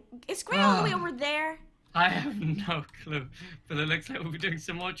 Grey. Is Grey all the way over there? I have no clue, but it looks like we'll be doing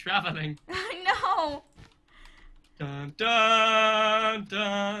some more traveling. I know. Dun dun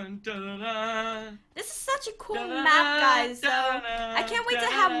dun dun dun. This is such a cool map, guys. So I can't wait to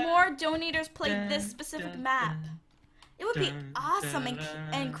have more donators play this specific map. It would be awesome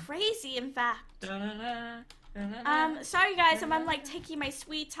and crazy, in fact. Sorry guys, I'm like taking my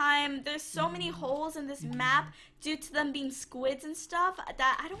sweet time. There's so many holes in this map due to them being squids and stuff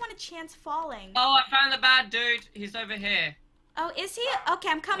that I don't want a chance falling. Oh, I found the bad dude. He's over here. Oh, is he? Okay,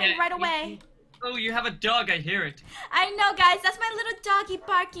 I'm coming right away. Oh, you have a dog. I hear it. I know, guys. That's my little doggy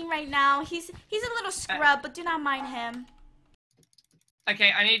barking right now. He's a little scrub, but do not mind him.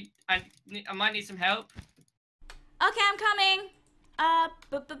 Okay, I might need some help. Okay, I'm coming.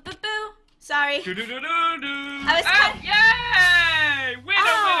 Boo. Sorry. I was kind- Yay!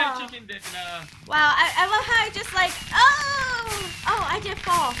 Winner, chicken dinner. Wow, I love how I just like, oh, I did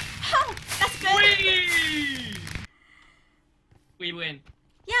fall. Oh, that's good. We win.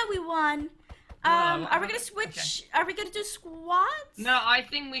 Yeah, we won. Are we gonna switch? Okay. Are we gonna do squads? No, I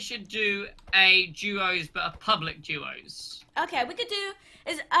think we should do a duos, but a public duos. Okay, we could do.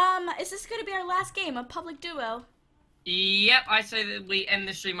 Is this gonna be our last game, a public duo? Yep, I say that we end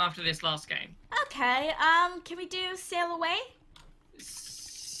the stream after this last game. Okay. Can we do sail away?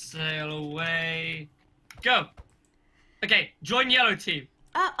 Sail away. Go. Okay, join yellow team.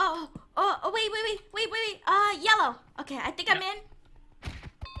 Wait. Yellow. Okay, I think I'm in.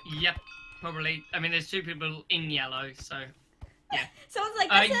 Yep, probably. I mean, there's two people in yellow, so yeah. Someone's like,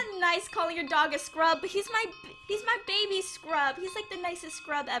 that's a nice calling your dog a scrub, but he's my baby scrub. He's like the nicest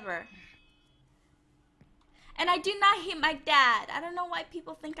scrub ever. And I do not hate my dad. I don't know why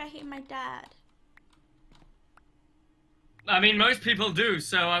people think I hate my dad. I mean, most people do,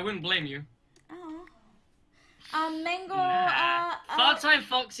 so I wouldn't blame you. Oh. Mangle. Part-time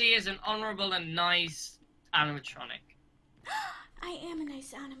Foxy is an honorable and nice animatronic. I am a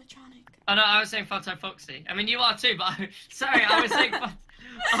nice animatronic. Oh no, I was saying Part-time Foxy. I mean, you are too, but sorry, I was saying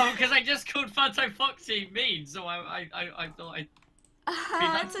because I just called Part-time Foxy mean, so I thought I'd.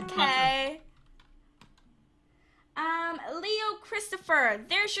 It's okay. Leo Christopher,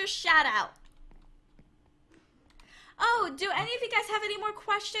 there's your shout out. Oh, do any of you guys have any more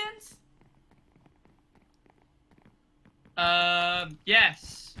questions?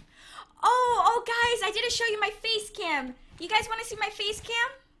 Yes. Oh, guys, I didn't show you my face cam. You guys want to see my face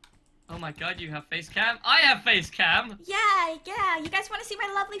cam? Oh my god, you have face cam? I have face cam! Yeah. You guys want to see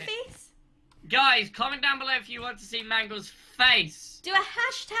my lovely face? Guys, comment down below if you want to see Mangle's face. Do a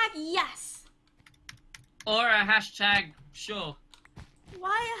hashtag yes. Or a hashtag sure.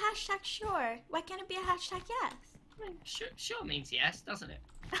 Why a hashtag sure? Why can't it be a hashtag yes? I mean, sure means yes, doesn't it?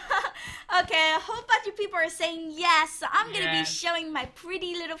 Okay, a whole bunch of people are saying yes, so I'm going to be showing my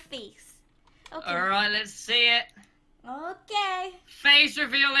pretty little face. Okay. Alright, let's see it. Okay. Face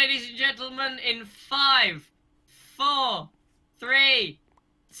reveal, ladies and gentlemen, in 5, 4, 3,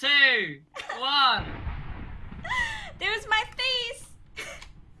 2, 1. There's my face.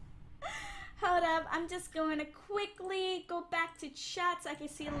 Hold up, I'm just going to quickly go back to chat so I can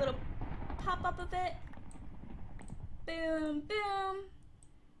see a little pop-up of it. Boom.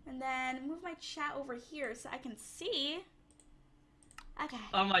 And then move my chat over here so I can see. Okay.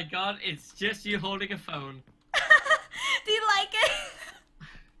 Oh my god, it's just you holding a phone. Do you like it?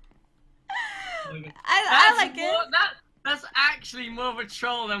 I like it. That's actually more of a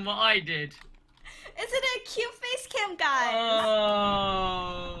troll than what I did. Isn't it a cute face cam, guys?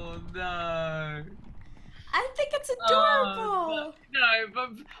 Oh no. I think it's adorable. No, but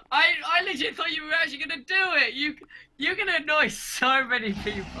I legit thought you were actually gonna do it. You're gonna annoy so many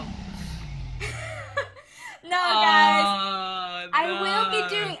people. No, guys. Oh, no.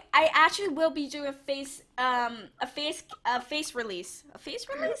 I actually will be doing a face release. A face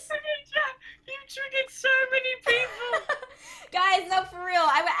release? You triggered so many people. Guys, no, for real.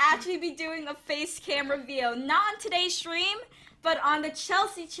 I will actually be doing a face cam reveal. Not on today's stream, but on the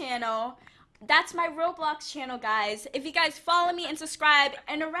Chelsea channel. That's my Roblox channel, guys. If you guys follow me and subscribe,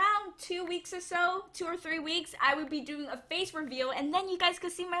 in around 2 weeks or so, 2 or 3 weeks, I will be doing a face reveal, and then you guys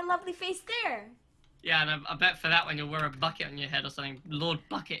can see my lovely face there. Yeah, and I bet for that one you'll wear a bucket on your head or something. Lord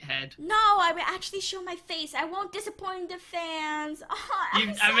Buckethead. No, I will actually show my face. I won't disappoint the fans. Oh,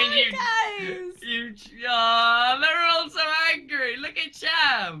 I'm sorry, guys. They're all so angry. Look at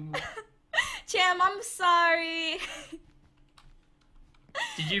Cham. Cham, I'm sorry.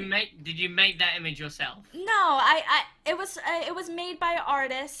 Did you make that image yourself? No, it was made by an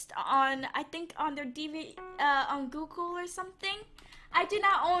artist on, I think, on their DVD on Google or something. I do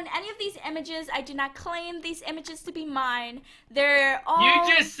not own any of these images. I do not claim these images to be mine. They're all... You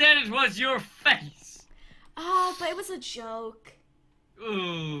just said it was your face. Oh, but it was a joke.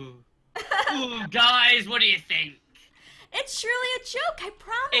 Ooh. Ooh, guys, what do you think? It's truly a joke, I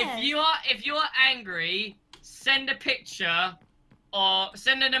promise. If you are angry, send a picture or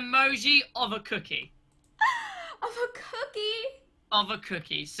send an emoji of a cookie. Of a cookie? Of a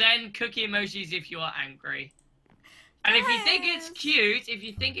cookie. Send cookie emojis if you are angry. And if you think it's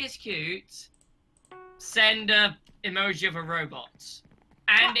cute, send a emoji of a robot.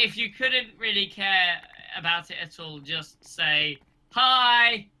 And if you couldn't really care about it at all, just say,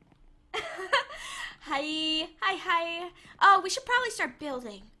 hi! Hi. Oh, we should probably start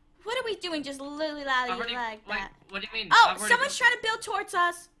building. What are we doing just lily-lally like that? What do you mean? Oh, someone's trying to build towards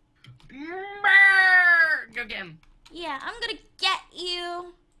us. Go get him. Yeah, I'm gonna get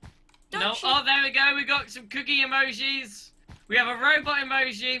you. Oh, there we go. We got some cookie emojis. We have a robot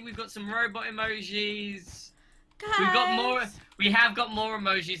emoji. We've got some robot emojis. Guys. We have got more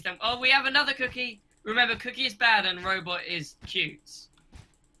emojis than. Oh, we have another cookie. Remember, cookie is bad and robot is cute.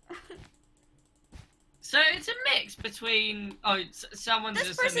 So it's a mix between. Oh, someone's this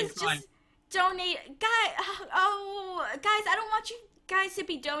just. Person's just donate. Guys, I don't want you guys to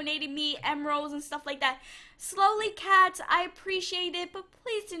be donating me emeralds and stuff like that. Slowly, cats, I appreciate it, but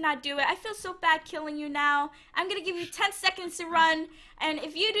please do not do it. I feel so bad killing you now. I'm gonna give you 10 seconds to run, and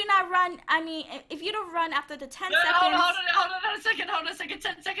if you do not run, if you don't run after the 10 seconds... Hold on a second,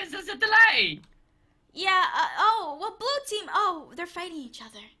 10 seconds, there's a delay! Yeah, well, blue team, they're fighting each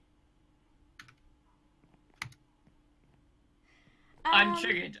other. I'm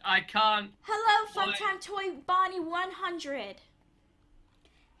triggered, I can't... Hello, Funtime Toy Bonnie 100.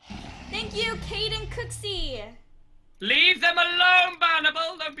 Thank you, Caden Cooksey. Leave them alone,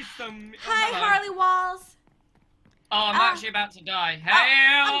 Bannable. Don't be so... Hi, Harley Walls. Oh, I'm actually about to die. Help!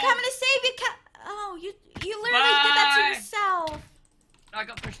 I'm coming to save you, Oh, you literally did that to yourself. I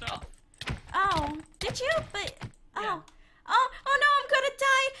got pushed off. Oh, did you? But, Yeah. Oh no, I'm gonna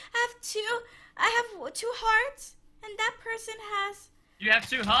die. I have two hearts, and that person has... You have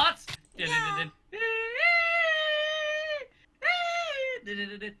 2 hearts? Yeah.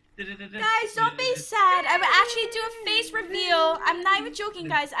 Guys, don't be sad. I will actually do a face reveal. I'm not even joking,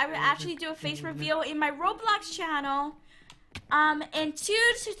 guys. I will actually do a face reveal in my Roblox channel in 2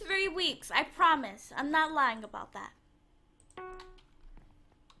 to 3 weeks. I promise. I'm not lying about that.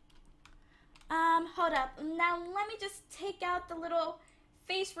 Hold up. Now, let me just take out the little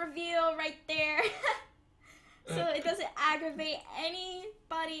face reveal right there. So it doesn't aggravate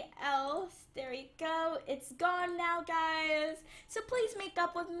anybody else. There you go. It's gone now, guys. So please make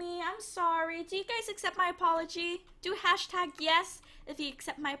up with me. I'm sorry. Do you guys accept my apology? Do hashtag yes if you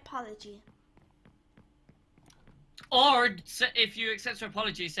accept my apology. Or, if you accept her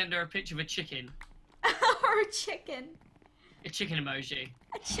apology, send her a picture of a chicken. Or a chicken. A chicken emoji.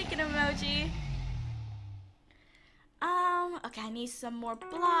 A chicken emoji. Okay, I need some more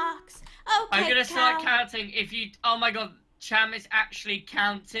blocks. Okay, I'm gonna start counting. If you, oh my god, Cham is actually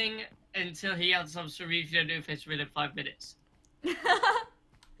counting until he unsubs for you if you don't do a face within 5 minutes.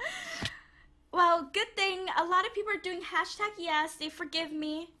 Well, good thing a lot of people are doing hashtag yes. They forgive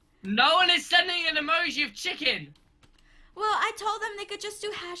me. No one is sending an emoji of chicken. Well, I told them they could just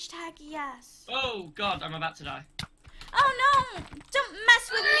do hashtag yes. Oh god, I'm about to die. Oh no! Don't mess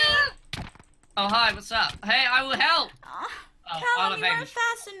with me! Oh hi, what's up? Hey, I will help! Callum, you weren't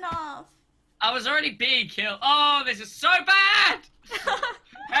fast enough. I was already being killed. Oh, this is so bad!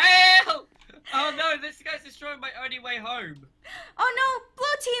 Help! Oh no, this guy's destroying my only way home. Oh no,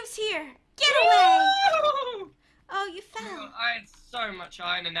 blue team's here! Get away! Oh, you fell. I had so much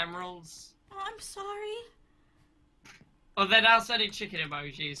iron and emeralds. Oh, I'm sorry. Oh, then I'll send you chicken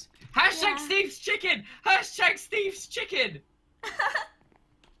emojis. Hashtag Steve's chicken! Hashtag Steve's chicken!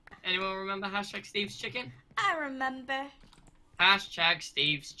 Anyone remember hashtag Steve's chicken? I remember. Hashtag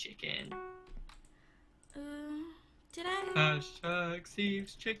Steve's chicken. Did I? Hashtag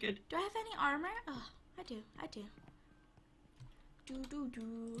Steve's chicken. Do I have any armor? Oh, I do.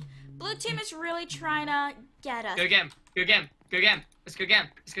 Blue team is really trying to get us. Go again. Let's go again.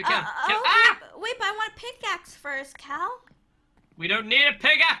 Wait, but I want a pickaxe first, Cal. We don't need a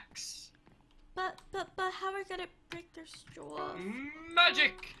pickaxe. But how are we gonna break their straw?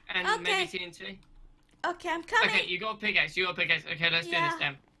 Magic and maybe TNT. Okay, I'm coming. Okay, you got a pickaxe. Okay, let's do this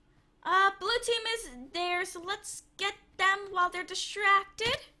then. Blue team is there, so let's get them while they're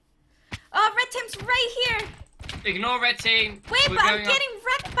distracted. Red team's right here. Ignore red team. Wait, but I'm getting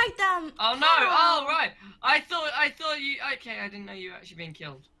wrecked by them. Oh no! Oh right. I thought you. Okay, I didn't know you were actually being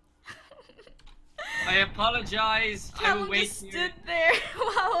killed. I apologize. I will wait. Just stood there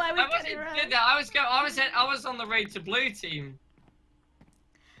while I was on the raid to blue team.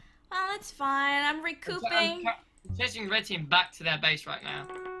 Well, that's fine. I'm recouping. I'm chasing red team back to their base right now.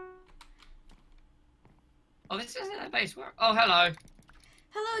 Oh, this isn't their base. Where? Oh, hello.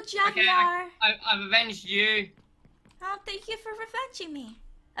 Hello, Jaguar. Okay, I've avenged you. Oh, thank you for avenging me.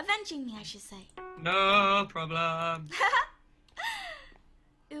 Avenging me, I should say. No problem.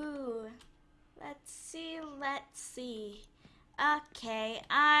 Ooh. Let's see. Okay,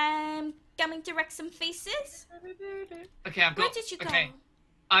 I'm coming to wreck some faces. Okay, I've got. Where did you go? Okay.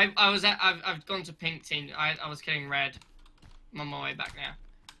 I've gone to pink team. I was killing red. I'm on my way back now.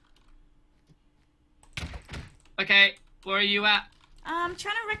 Okay, where are you at? I'm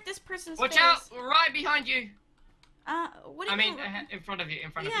trying to wreck this person's Watch face. out! Right behind you. What do you mean? In front of you.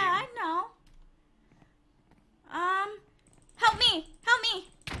 Yeah, I know. Help me!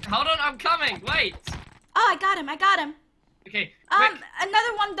 Hold on, I'm coming. Wait. Oh, I got him. Okay. Quick.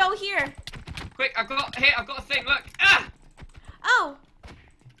 Another one though here. Quick! I've got a thing. Look. Ah! Oh,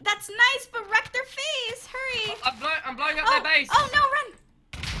 that's nice, but wreck their face. Hurry! I'm blowing up their base. Oh no, run!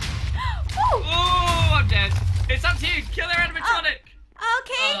 Oh, I'm dead. It's up to you. Kill their animatronic.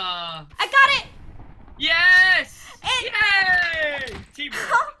 Okay. I got it. Yes. Yay!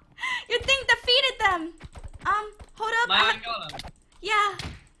 Teamwork. Your thing defeated them. Hold up. Mine got them. Yeah.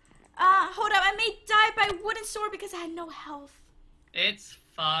 Hold up. I may die by wooden sword because I had no health. It's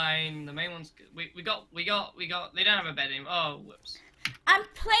fine. The main one's good. We got. They don't have a bed anymore. Oh, whoops. I'm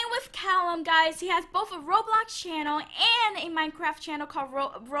playing with Callum, guys. He has both a Roblox channel and a Minecraft channel called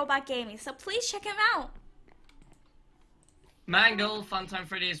Robot Gaming. So please check him out. Mangle, Funtime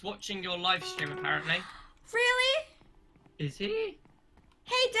Freddy is watching your live stream apparently. Really? Is he?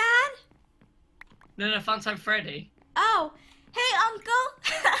 Hey, Dad. No, Funtime Freddy. Oh, hey, Uncle.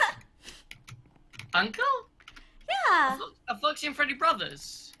 Uncle? Yeah. Are Foxy and Freddy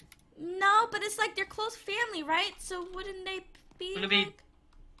brothers? No, but it's like they're close family, right? So wouldn't they be?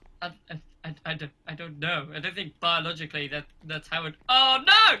 I don't know. I don't think biologically that's how it. Oh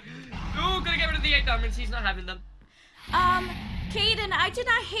no! Ooh, gotta get rid of the 8 diamonds. He's not having them. Caden, I did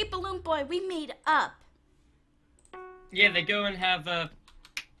not hate Balloon Boy. We made up. Yeah, they go and have a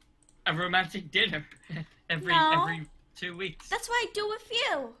romantic dinner every 2 weeks. That's what I do with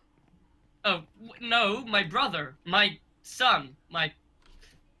you. Oh no, my brother, my son, my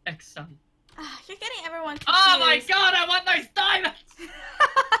ex-son. You're getting everyone confused. Oh my god, I want those diamonds!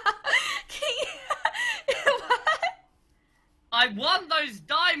 What? I want those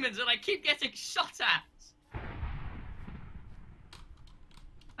diamonds and I keep getting shot at.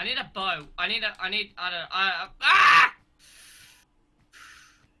 I need a bow. I don't know.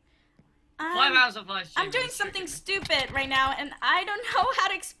 5 hours of live stream. I'm doing something stupid right now and I don't know how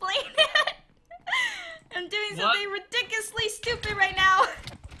to explain it. I'm doing something ridiculously stupid right now.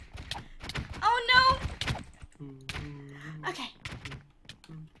 Oh no! Okay.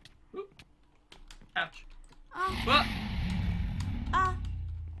 Ouch. What? Oh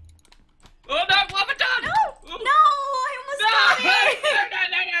no! What have I done? No! Ooh. No! I almost got it!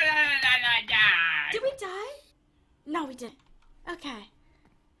 No! Did we die? No, we didn't. Okay.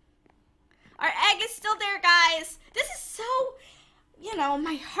 Our egg is still there, guys. This is so...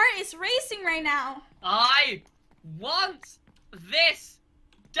 my heart is racing right now. I want this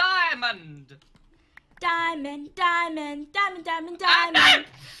diamond. Diamond.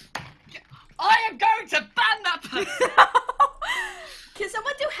 I am going to ban that person. Can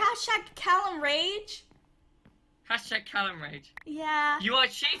someone do #CallumRage? #CallumRage. Yeah. You are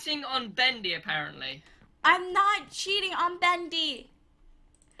cheating on Bendy, apparently. I'm not cheating on Bendy.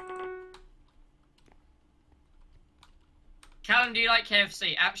 Callum, do you like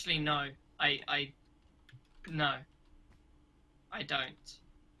KFC? Actually, no. No. I don't.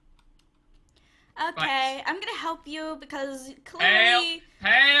 Okay, Right. I'm gonna help you because clearly.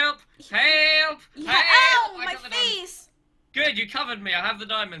 Help! Yeah, Help! ow, I my got the diamonds. face! Good, you covered me. I have the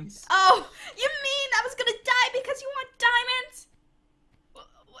diamonds. Oh, you mean I was gonna die because you want diamonds?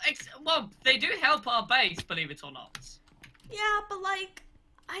 Well, they do help our base, believe it or not. Yeah, but like,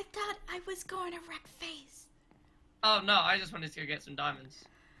 I thought I was going to wreck face. Oh no, I just wanted to go get some diamonds.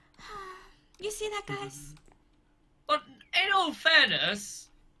 You see that, guys? But in all fairness,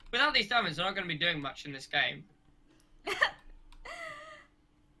 without these diamonds, we're not going to be doing much in this game.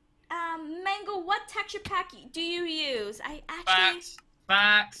 Mangle, what texture pack do you use? I actually.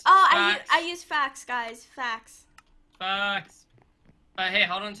 Facts. Oh, Facts. I use facts, guys. Facts. Facts. Here,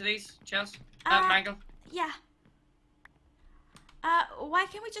 hold on to these, Chels. Mangle. Yeah. Why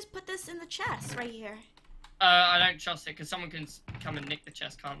can't we just put this in the chest right here? I don't trust it because someone can come and nick the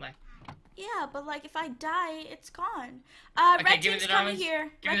chest, can't they? Yeah, but like if I die, it's gone. Okay, Red give me team's the coming diamonds.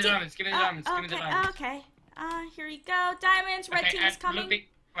 here. Give me the diamonds. Give me the diamonds. Give me the diamonds. Okay. Here you go. Diamonds. Red team is coming.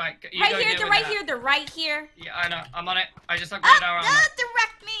 Right. Right here. They're right here. They're right here. Yeah, I know. I'm on it. I just upgraded our armor.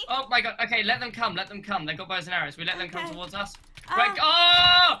 Direct me. Oh my god. Okay, let them come. Let them come. They've got bows and arrows. We let them come towards us. Right.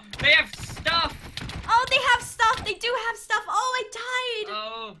 Oh, they have stuff. Oh, they have stuff. They do have stuff. Oh, I died.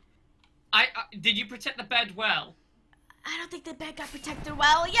 Oh. Did you protect the bed well? I don't think the bed got protected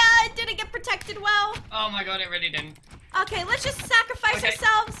well. Yeah, it didn't get protected well. Oh my god, it really didn't. Okay, let's just sacrifice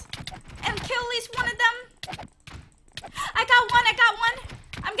ourselves and kill at least one of them. I got one.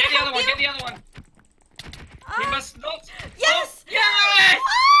 I'm gonna help you. Get the other one. We must not. Yes. Oh, yes.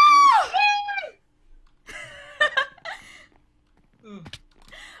 Oh!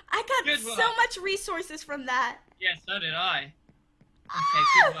 I got so much resources from that. Yeah, so did I. Okay,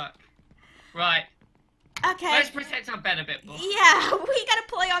 good work. Right. Okay. Let's protect our bed a bit more. Yeah, we gotta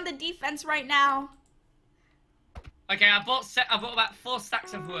play on the defense right now. Okay, I bought about 4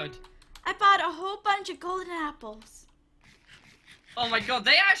 stacks of wood. I bought a whole bunch of golden apples. Oh my god,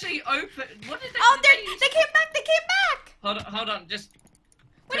 they actually opened. What did they? Oh, they came back. They came back. Hold on. Just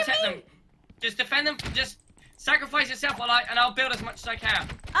what do you protect mean? them. Just defend them. Just sacrifice yourself and I'll build as much as I can.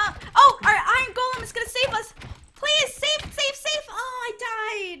 Oh, our iron golem is gonna save us. Please, save. Oh, I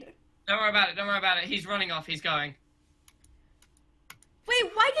died. Don't worry about it. He's running off. He's going.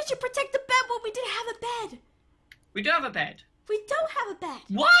 Wait, why did you protect the bed when we didn't have a bed? We do have a bed. We don't have a bed.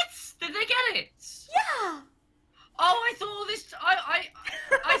 What? Did they get it? Yeah. Oh, I thought all this.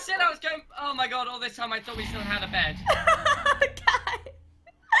 I said I was going. Oh my god! All this time I thought we still had a bed. God.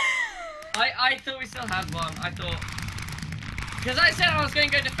 I thought we still had one. I thought because I said I was going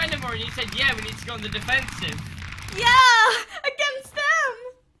to go defend him more, and you said yeah, we need to go on the defensive. Yeah, against them.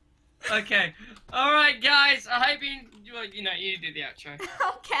 Okay. All right, guys. I hope you do the outro.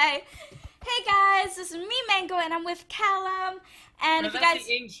 Okay. Hey guys, this is me, Mango, and I'm with Callum. And if you guys...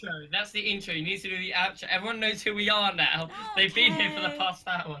 That's the intro. You need to do the outro. Everyone knows who we are now. Okay. They've been here for the past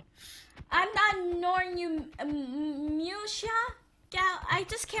hour. I'm not Nornu Musha. Gal, I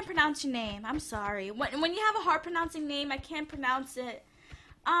just can't pronounce your name. I'm sorry. When you have a hard pronouncing name, I can't pronounce it.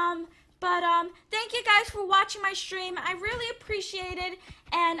 Thank you guys for watching my stream. I really appreciate it.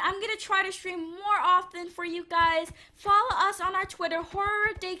 And I'm going to try to stream more often for you guys. Follow us on our Twitter,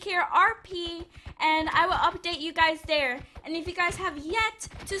 Horror Daycare RP, and I will update you guys there. And if you guys have yet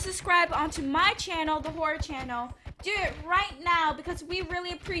to subscribe onto my channel, the Horror Channel, do it right now because we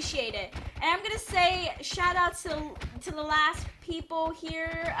really appreciate it. And I'm going to say shout out to the last people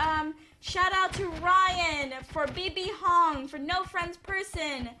here. Shout out to Ryan for BB Hong, for No Friends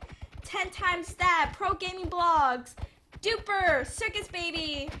Person, 10 Times That, Pro Gaming Blogs, Duper, Circus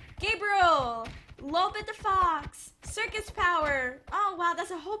Baby, Gabriel, Lobit the Fox, Circus Power. Oh wow, that's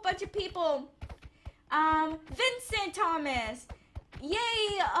a whole bunch of people. Vincent Thomas,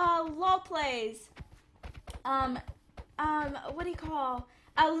 yay, Law Plays. What do you call?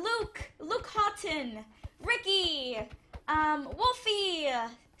 Luke Houghton, Ricky, Wolfie,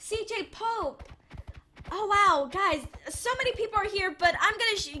 CJ Pope. Oh wow, guys, so many people are here, but I'm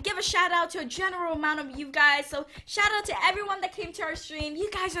gonna give a shout out to a general amount of you guys. So shout out to everyone that came to our stream. You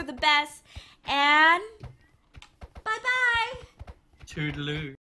guys are the best. And bye bye. Toodaloo.